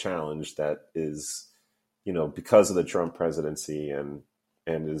 challenge that is, because of the Trump presidency and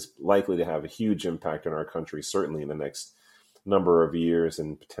is likely to have a huge impact on our country, certainly in the next number of years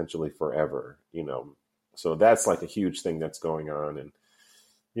and potentially forever, So that's like a huge thing that's going on. And,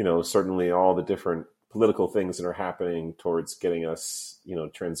 certainly all the different political things that are happening towards getting us,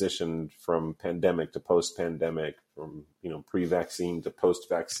 transitioned from pandemic to post-pandemic, from, pre-vaccine to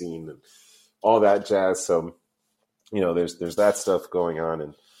post-vaccine and all that jazz. So, there's that stuff going on.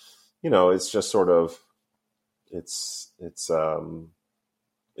 And, it's just sort of, it's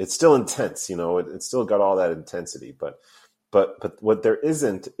still intense, it's still got all that intensity, but what there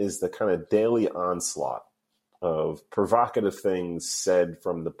isn't is the kind of daily onslaught of provocative things said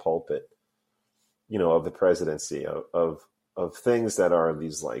from the pulpit, of the presidency, of things that are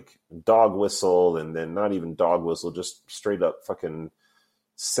these like dog whistle, and then not even dog whistle, just straight up fucking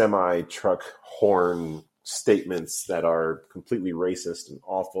semi-truck horn statements that are completely racist and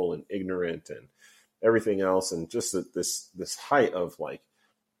awful and ignorant and everything else. And just this height of like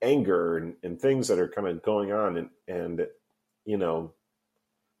anger and things that are kind of going on. And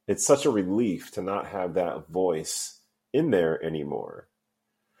it's such a relief to not have that voice in there anymore.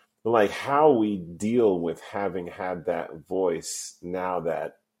 Like how we deal with having had that voice now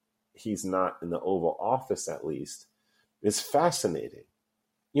that he's not in the Oval Office, at least, is fascinating.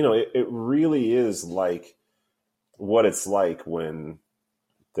 You know, it really is like what it's like when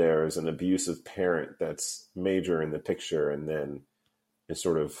there's an abusive parent that's major in the picture and then is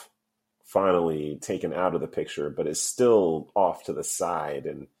sort of finally taken out of the picture, but is still off to the side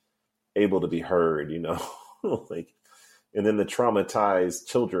and able to be heard, you know, like, and then the traumatized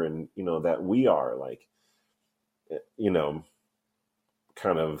children, you know, that we are, like, you know,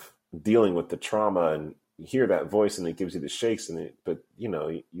 kind of dealing with the trauma, and you hear that voice and it gives you the shakes in it, but you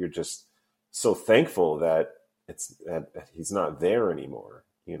know, you're just so thankful that that he's not there anymore,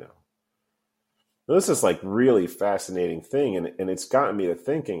 you know. This is like really fascinating thing, and it's gotten me to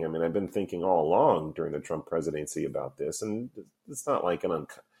thinking. I mean, I've been thinking all along during the Trump presidency about this, and it's not like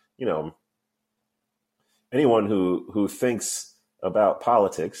you know, anyone who thinks about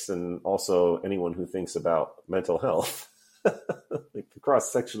politics, and also anyone who thinks about mental health, like the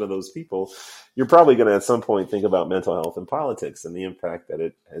cross section of those people, you're probably going to at some point think about mental health and politics and the impact that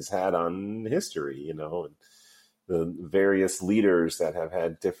it has had on history, you know, and the various leaders that have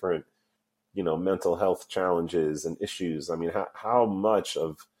had different, you know, mental health challenges and issues. I mean, how much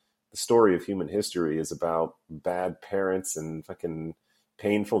of the story of human history is about bad parents and fucking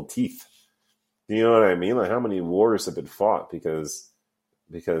painful teeth? You know what I mean? Like, how many wars have been fought because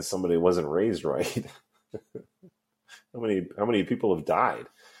somebody wasn't raised right? How many people have died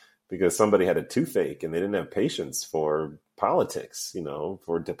because somebody had a toothache and they didn't have patience for politics, you know,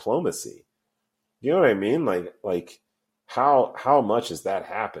 for diplomacy? You know what I mean? Like how much has that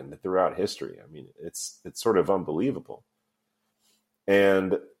happened throughout history? I mean, it's sort of unbelievable.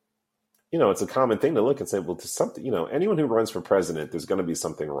 And you know, it's a common thing to look and say, well, to something, you know, anyone who runs for president, there's going to be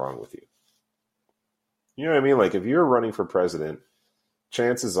something wrong with you. You know what I mean? Like, if you're running for president,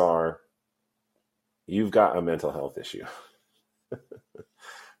 chances are you've got a mental health issue.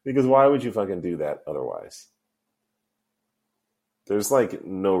 Because why would you fucking do that otherwise? There's like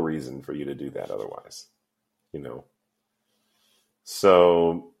no reason for you to do that otherwise, you know?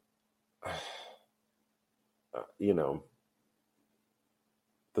 So, you know,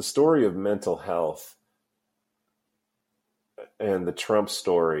 the story of mental health and the Trump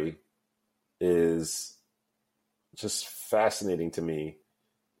story is just fascinating to me.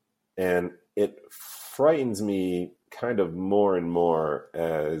 And it frightens me kind of more and more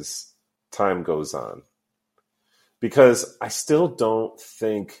as time goes on, because I still don't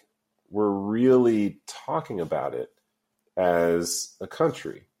think we're really talking about it as a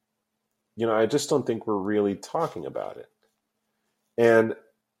country. You know, I just don't think we're really talking about it. And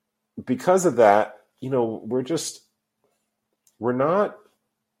because of that, you know, we're not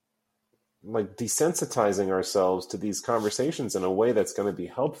like desensitizing ourselves to these conversations in a way that's going to be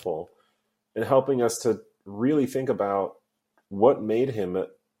helpful and helping us to really think about what made him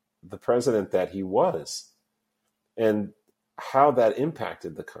the president that he was and how that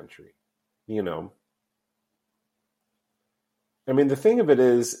impacted the country. You know, I mean, the thing of it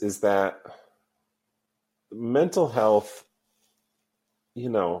is that mental health, you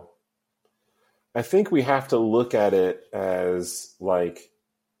know, I think we have to look at it as like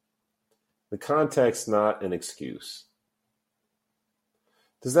the context, not an excuse.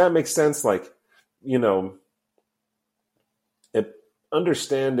 Does that make sense? Like, you know,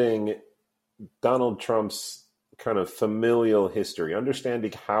 understanding Donald Trump's kind of familial history,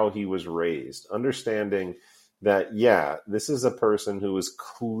 understanding how he was raised, understanding that, yeah, this is a person who is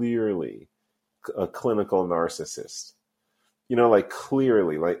clearly a clinical narcissist. You know, like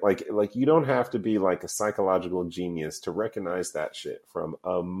clearly, like you don't have to be like a psychological genius to recognize that shit from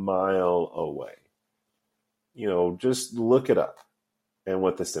a mile away. You know, just look it up and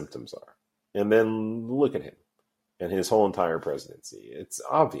what the symptoms are, and then look at him and his whole entire presidency. It's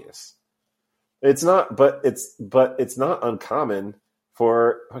obvious. It's not, but it's not uncommon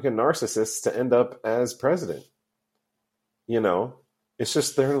for fucking narcissists to end up as president. You know, it's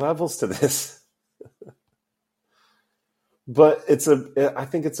just there are levels to this. But I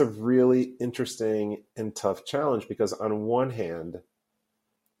think it's a really interesting and tough challenge, because on one hand,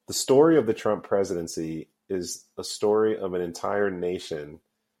 the story of the Trump presidency is a story of an entire nation.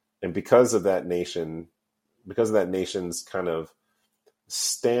 And because of that nation's kind of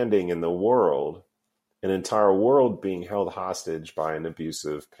standing in the world, an entire world being held hostage by an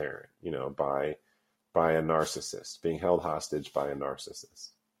abusive parent, you know, by a narcissist, being held hostage by a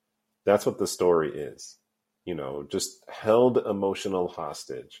narcissist. That's what the story is. You know, just held emotional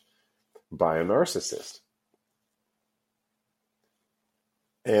hostage by a narcissist.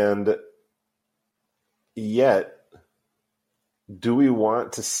 And yet, do we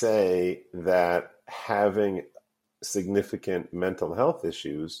want to say that having significant mental health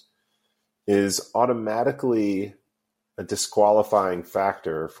issues is automatically a disqualifying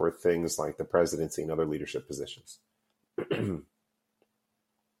factor for things like the presidency and other leadership positions.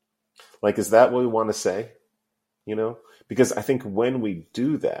 Like, is that what we want to say? Because I think when we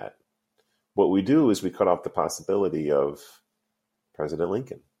do that, what we do is we cut off the possibility of President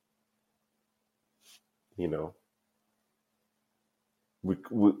Lincoln. We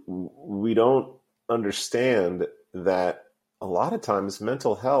don't understand that a lot of times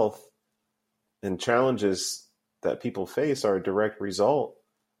mental health and challenges that people face are a direct result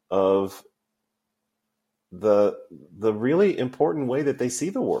of the really important way that they see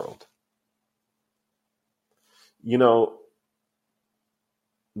the world.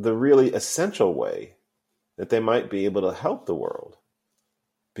 The really essential way that they might be able to help the world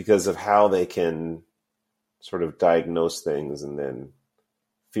because of how they can sort of diagnose things and then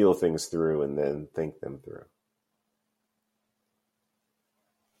feel things through and then think them through.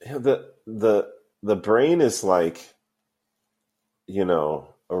 The brain is like, a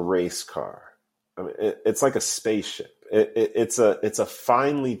race car. I mean, it's like a spaceship. It's a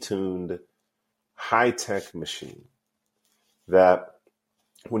finely tuned, high-tech machine that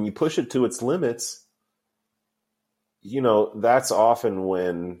when you push it to its limits, that's often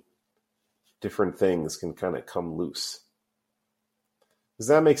when different things can kind of come loose. Does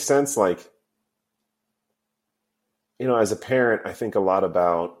that make sense? Like, as a parent, I think a lot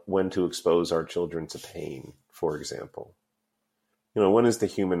about when to expose our children to pain, for example. When is the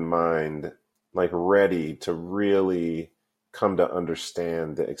human mind like ready to really come to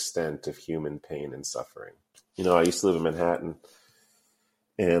understand the extent of human pain and suffering? I used to live in Manhattan,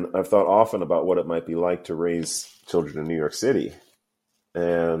 and I've thought often about what it might be like to raise children in New York City.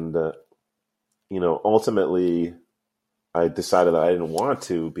 And, ultimately, I decided that I didn't want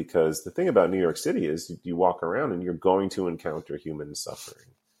to, because the thing about New York City is you walk around and you're going to encounter human suffering.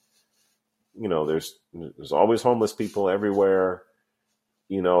 There's always homeless people everywhere.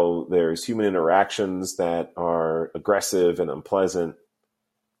 There's human interactions that are aggressive and unpleasant,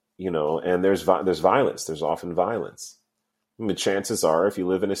 and there's violence. There's often violence. I mean, chances are, if you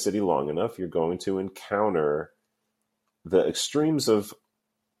live in a city long enough, you're going to encounter the extremes of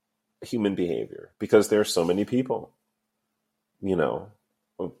human behavior because there are so many people.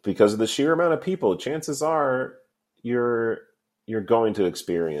 Because of the sheer amount of people, chances are you're going to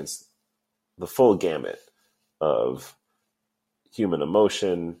experience the full gamut of human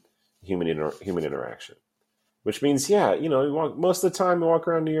emotion, human interaction. Which means, most of the time you walk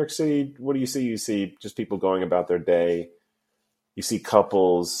around New York City, what do you see? You see just people going about their day. You see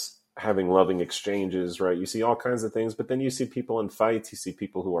couples having loving exchanges, right? You see all kinds of things, but then you see people in fights. You see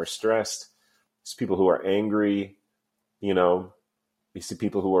people who are stressed. You see people who are angry. You see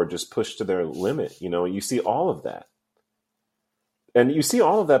people who are just pushed to their limit. You see all of that. And you see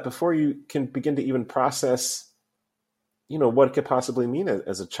all of that before you can begin to even process, what it could possibly mean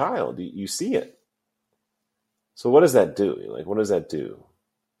as a child. You see it. So what does that do? Like, what does that do?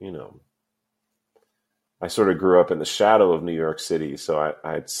 I sort of grew up in the shadow of New York City, so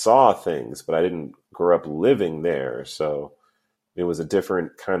I saw things, but I didn't grow up living there. So it was a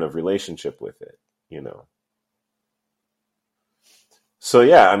different kind of relationship with it, So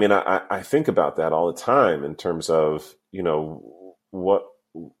yeah, I mean, I think about that all the time in terms of, what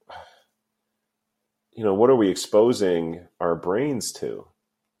are we exposing our brains to?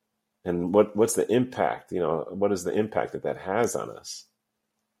 And what's the impact? What is the impact that has on us?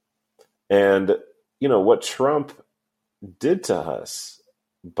 And, what Trump did to us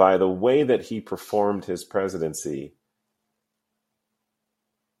by the way that he performed his presidency.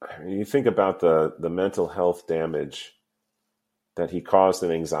 I mean, you think about the mental health damage that he caused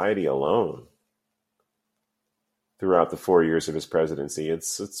in anxiety alone throughout the 4 years of his presidency.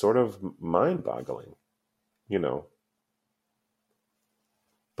 It's sort of mind-boggling,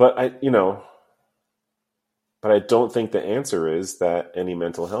 But I don't think the answer is that any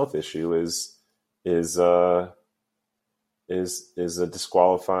mental health issue is a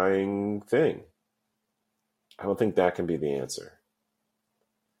disqualifying thing. I don't think that can be the answer.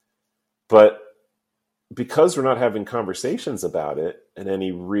 But because we're not having conversations about it in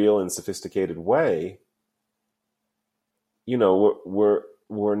any real and sophisticated way,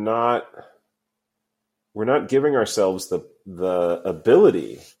 we're not giving ourselves the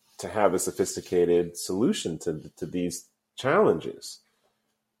ability to have a sophisticated solution to these challenges.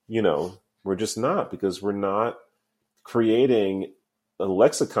 We're just not, because we're not creating a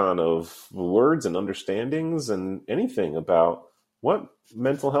lexicon of words and understandings and anything about what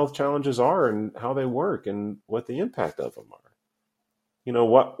mental health challenges are and how they work and what the impact of them are.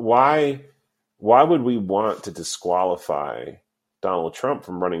 Why would we want to disqualify Donald Trump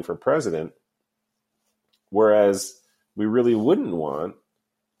from running for president, whereas we really wouldn't want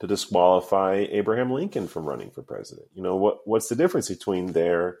to disqualify Abraham Lincoln from running for president. What's the difference between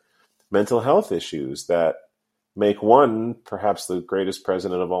their mental health issues that make one perhaps the greatest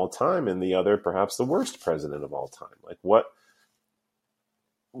president of all time and the other perhaps the worst president of all time? Like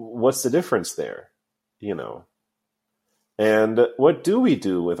what's the difference there? And what do we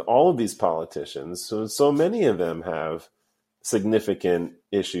do with all of these politicians? So many of them have significant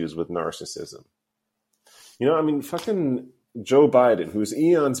issues with narcissism. Fucking Joe Biden, who's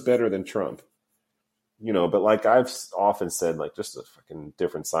eons better than Trump, but like I've often said, like just a fucking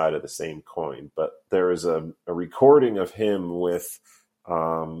different side of the same coin. But there is a recording of him with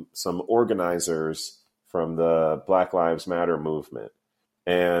some organizers from the Black Lives Matter movement.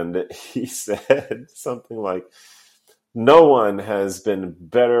 And he said something like, no one has been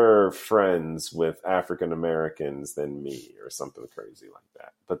better friends with African Americans than me, or something crazy like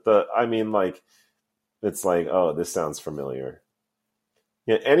that. But it's like, oh, this sounds familiar.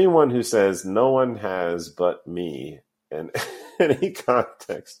 Yeah, anyone who says no one has but me in any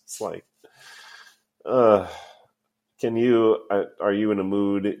context, it's like, are you in a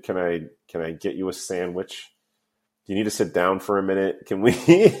mood? Can I get you a sandwich? Do you need to sit down for a minute? Can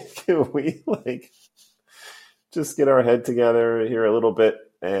we like just get our head together here a little bit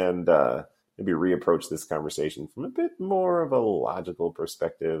and maybe reapproach this conversation from a bit more of a logical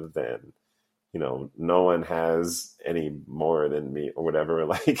perspective than, no one has any more than me or whatever.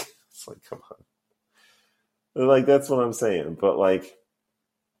 Like, it's like, come on. Like, that's what I'm saying. But like,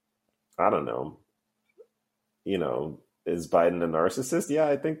 I don't know. Is Biden a narcissist? Yeah,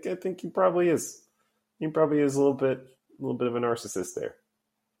 I think he probably is. He probably is a little bit of a narcissist there.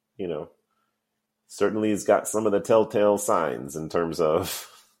 Certainly he's got some of the telltale signs in terms of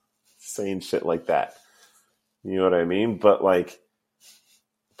saying shit like that. You know what I mean? But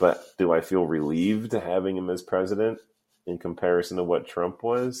do I feel relieved having him as president in comparison to what Trump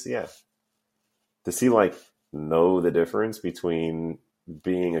was? Yeah. Does he know the difference between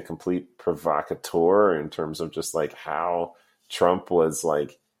being a complete provocateur in terms of just like how Trump was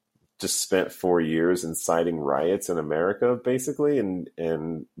just spent 4 years inciting riots in America, basically, and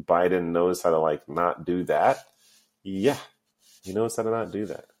Biden knows how to not do that? Yeah, he knows how to not do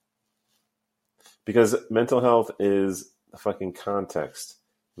that. Because mental health is the fucking context,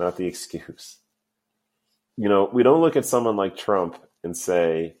 not the excuse. We don't look at someone like Trump and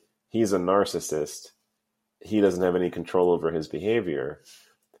say, he's a narcissist. He doesn't have any control over his behavior.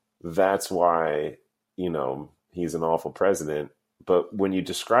 That's why, he's an awful president. But when you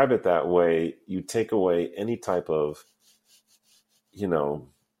describe it that way, you take away any type of,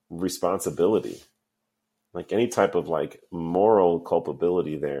 responsibility, like any type of moral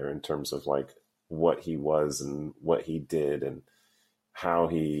culpability there in terms of what he was and what he did and how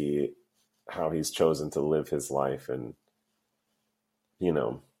he's chosen to live his life. And,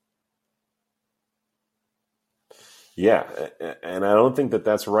 yeah. And I don't think that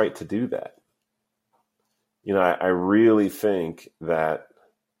that's right to do that. I really think that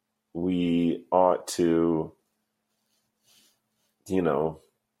we ought to,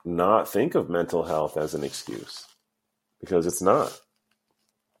 not think of mental health as an excuse, because it's not.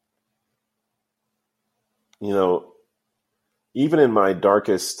 Even in my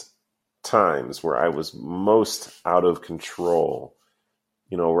darkest times where I was most out of control,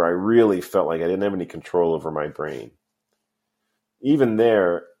 where I really felt like I didn't have any control over my brain, even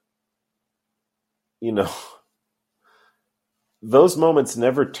there, those moments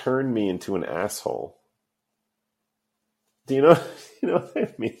never turned me into an asshole. Do you know what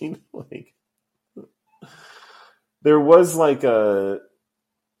I mean? There was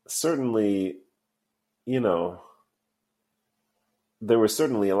certainly, there were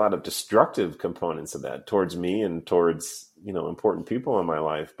certainly a lot of destructive components of that towards me and towards, important people in my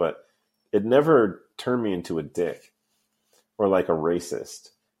life, but it never turned me into a dick or a racist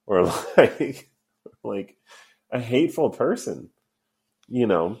or like a hateful person.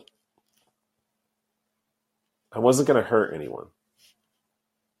 I wasn't going to hurt anyone.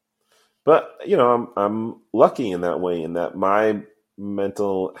 But, I'm lucky in that way, in that my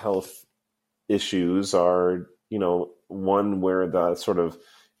mental health issues are, one where the sort of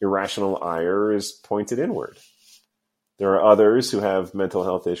irrational ire is pointed inward. There are others who have mental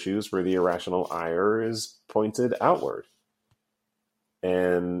health issues where the irrational ire is pointed outward.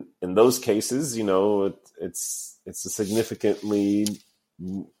 And in those cases, it's a significantly,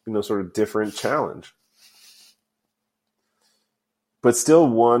 sort of different challenge. But still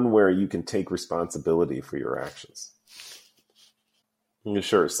one where you can take responsibility for your actions.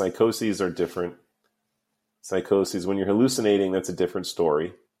 Sure, psychoses are different. Psychosis, when you're hallucinating, that's a different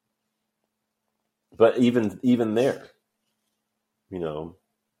story. But even there,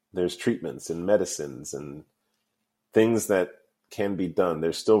 there's treatments and medicines and things that can be done.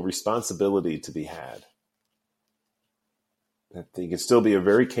 There's still responsibility to be had. That you can still be a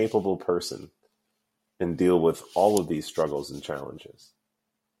very capable person and deal with all of these struggles and challenges.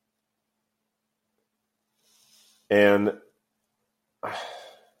 And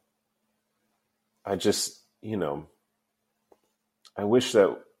I just, I wish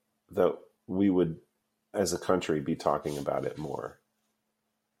that we would, as a country, be talking about it more.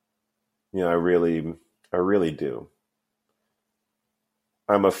 I really do.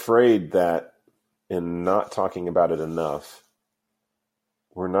 I'm afraid that in not talking about it enough,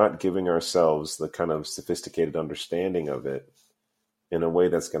 we're not giving ourselves the kind of sophisticated understanding of it in a way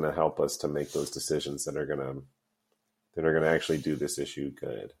that's going to help us to make those decisions that are going to actually do this issue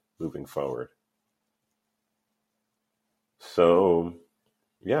good moving forward. So,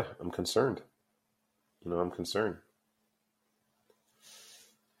 yeah, I'm concerned. I'm concerned.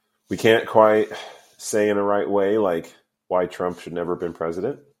 We can't quite say in a right way, like, why Trump should never have been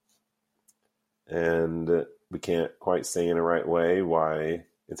president. And we can't quite say in a right way why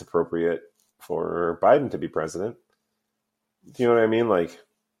it's appropriate for Biden to be president. Do you know what I mean? Like,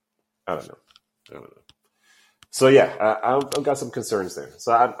 I don't know. So yeah, I've got some concerns there.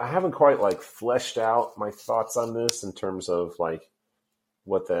 So I haven't quite fleshed out my thoughts on this in terms of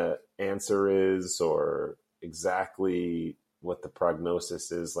what the answer is or exactly what the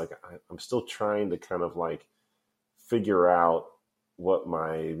prognosis is. I'm still trying to kind of figure out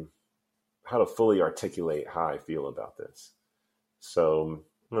how to fully articulate how I feel about this. So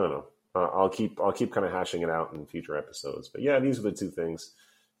I don't know. I'll keep kind of hashing it out in future episodes. But yeah, these are the two things.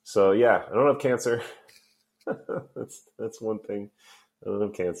 So yeah, I don't have cancer. That's one thing. I don't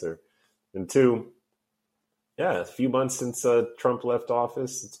have cancer. And two, yeah, a few months since Trump left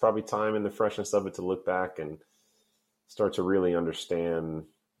office, it's probably time in the freshness of it to look back and start to really understand,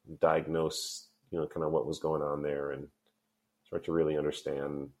 diagnose, kind of what was going on there, and start to really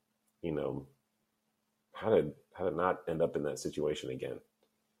understand, how to not end up in that situation again,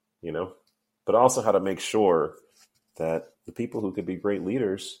 but also how to make sure that the people who could be great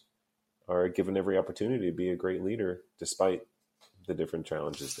leaders are given every opportunity to be a great leader despite the different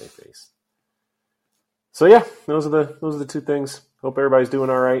challenges they face. So yeah, those are the two things. Hope everybody's doing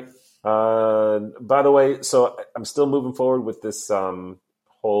all right. By the way, so I'm still moving forward with this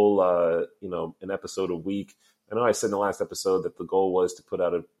whole an episode a week. I know I said in the last episode that the goal was to put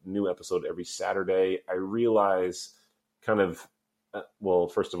out a new episode every Saturday. I realize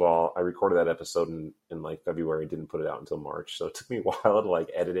first of all, I recorded that episode in February and didn't put it out until March. So it took me a while to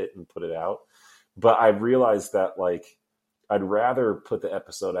edit it and put it out. But I realized that I'd rather put the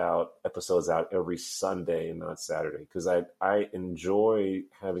episodes out every Sunday and not Saturday, because I enjoy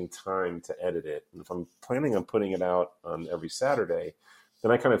having time to edit it. And if I'm planning on putting it out on every Saturday,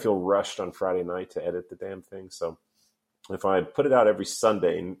 then I kind of feel rushed on Friday night to edit the damn thing. So if I put it out every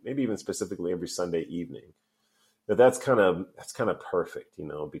Sunday, and maybe even specifically every Sunday evening, that's kind of perfect,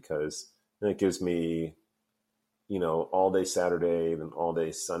 because then it gives me, all day Saturday and all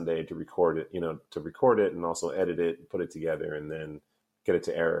day Sunday to record it, and also edit it and put it together and then get it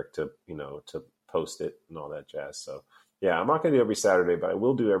to Eric to post it and all that jazz. So yeah, I'm not going to do every Saturday, but I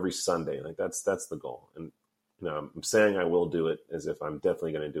will do every Sunday. That's the goal. And, I'm saying I will do it as if I'm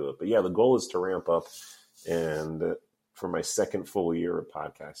definitely going to do it, but yeah, the goal is to ramp up and for my second full year of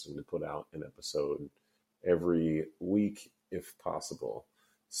podcasting to put out an episode every week if possible.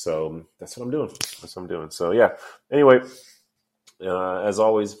 So that's what I'm doing. So yeah, anyway, as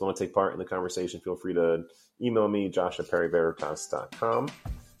always, if you want to take part in the conversation, feel free to email me, josh@perryveritas.com.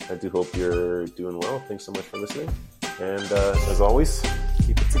 I do hope you're doing well. Thanks so much for listening. And as always,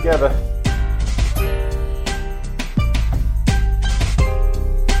 keep it together.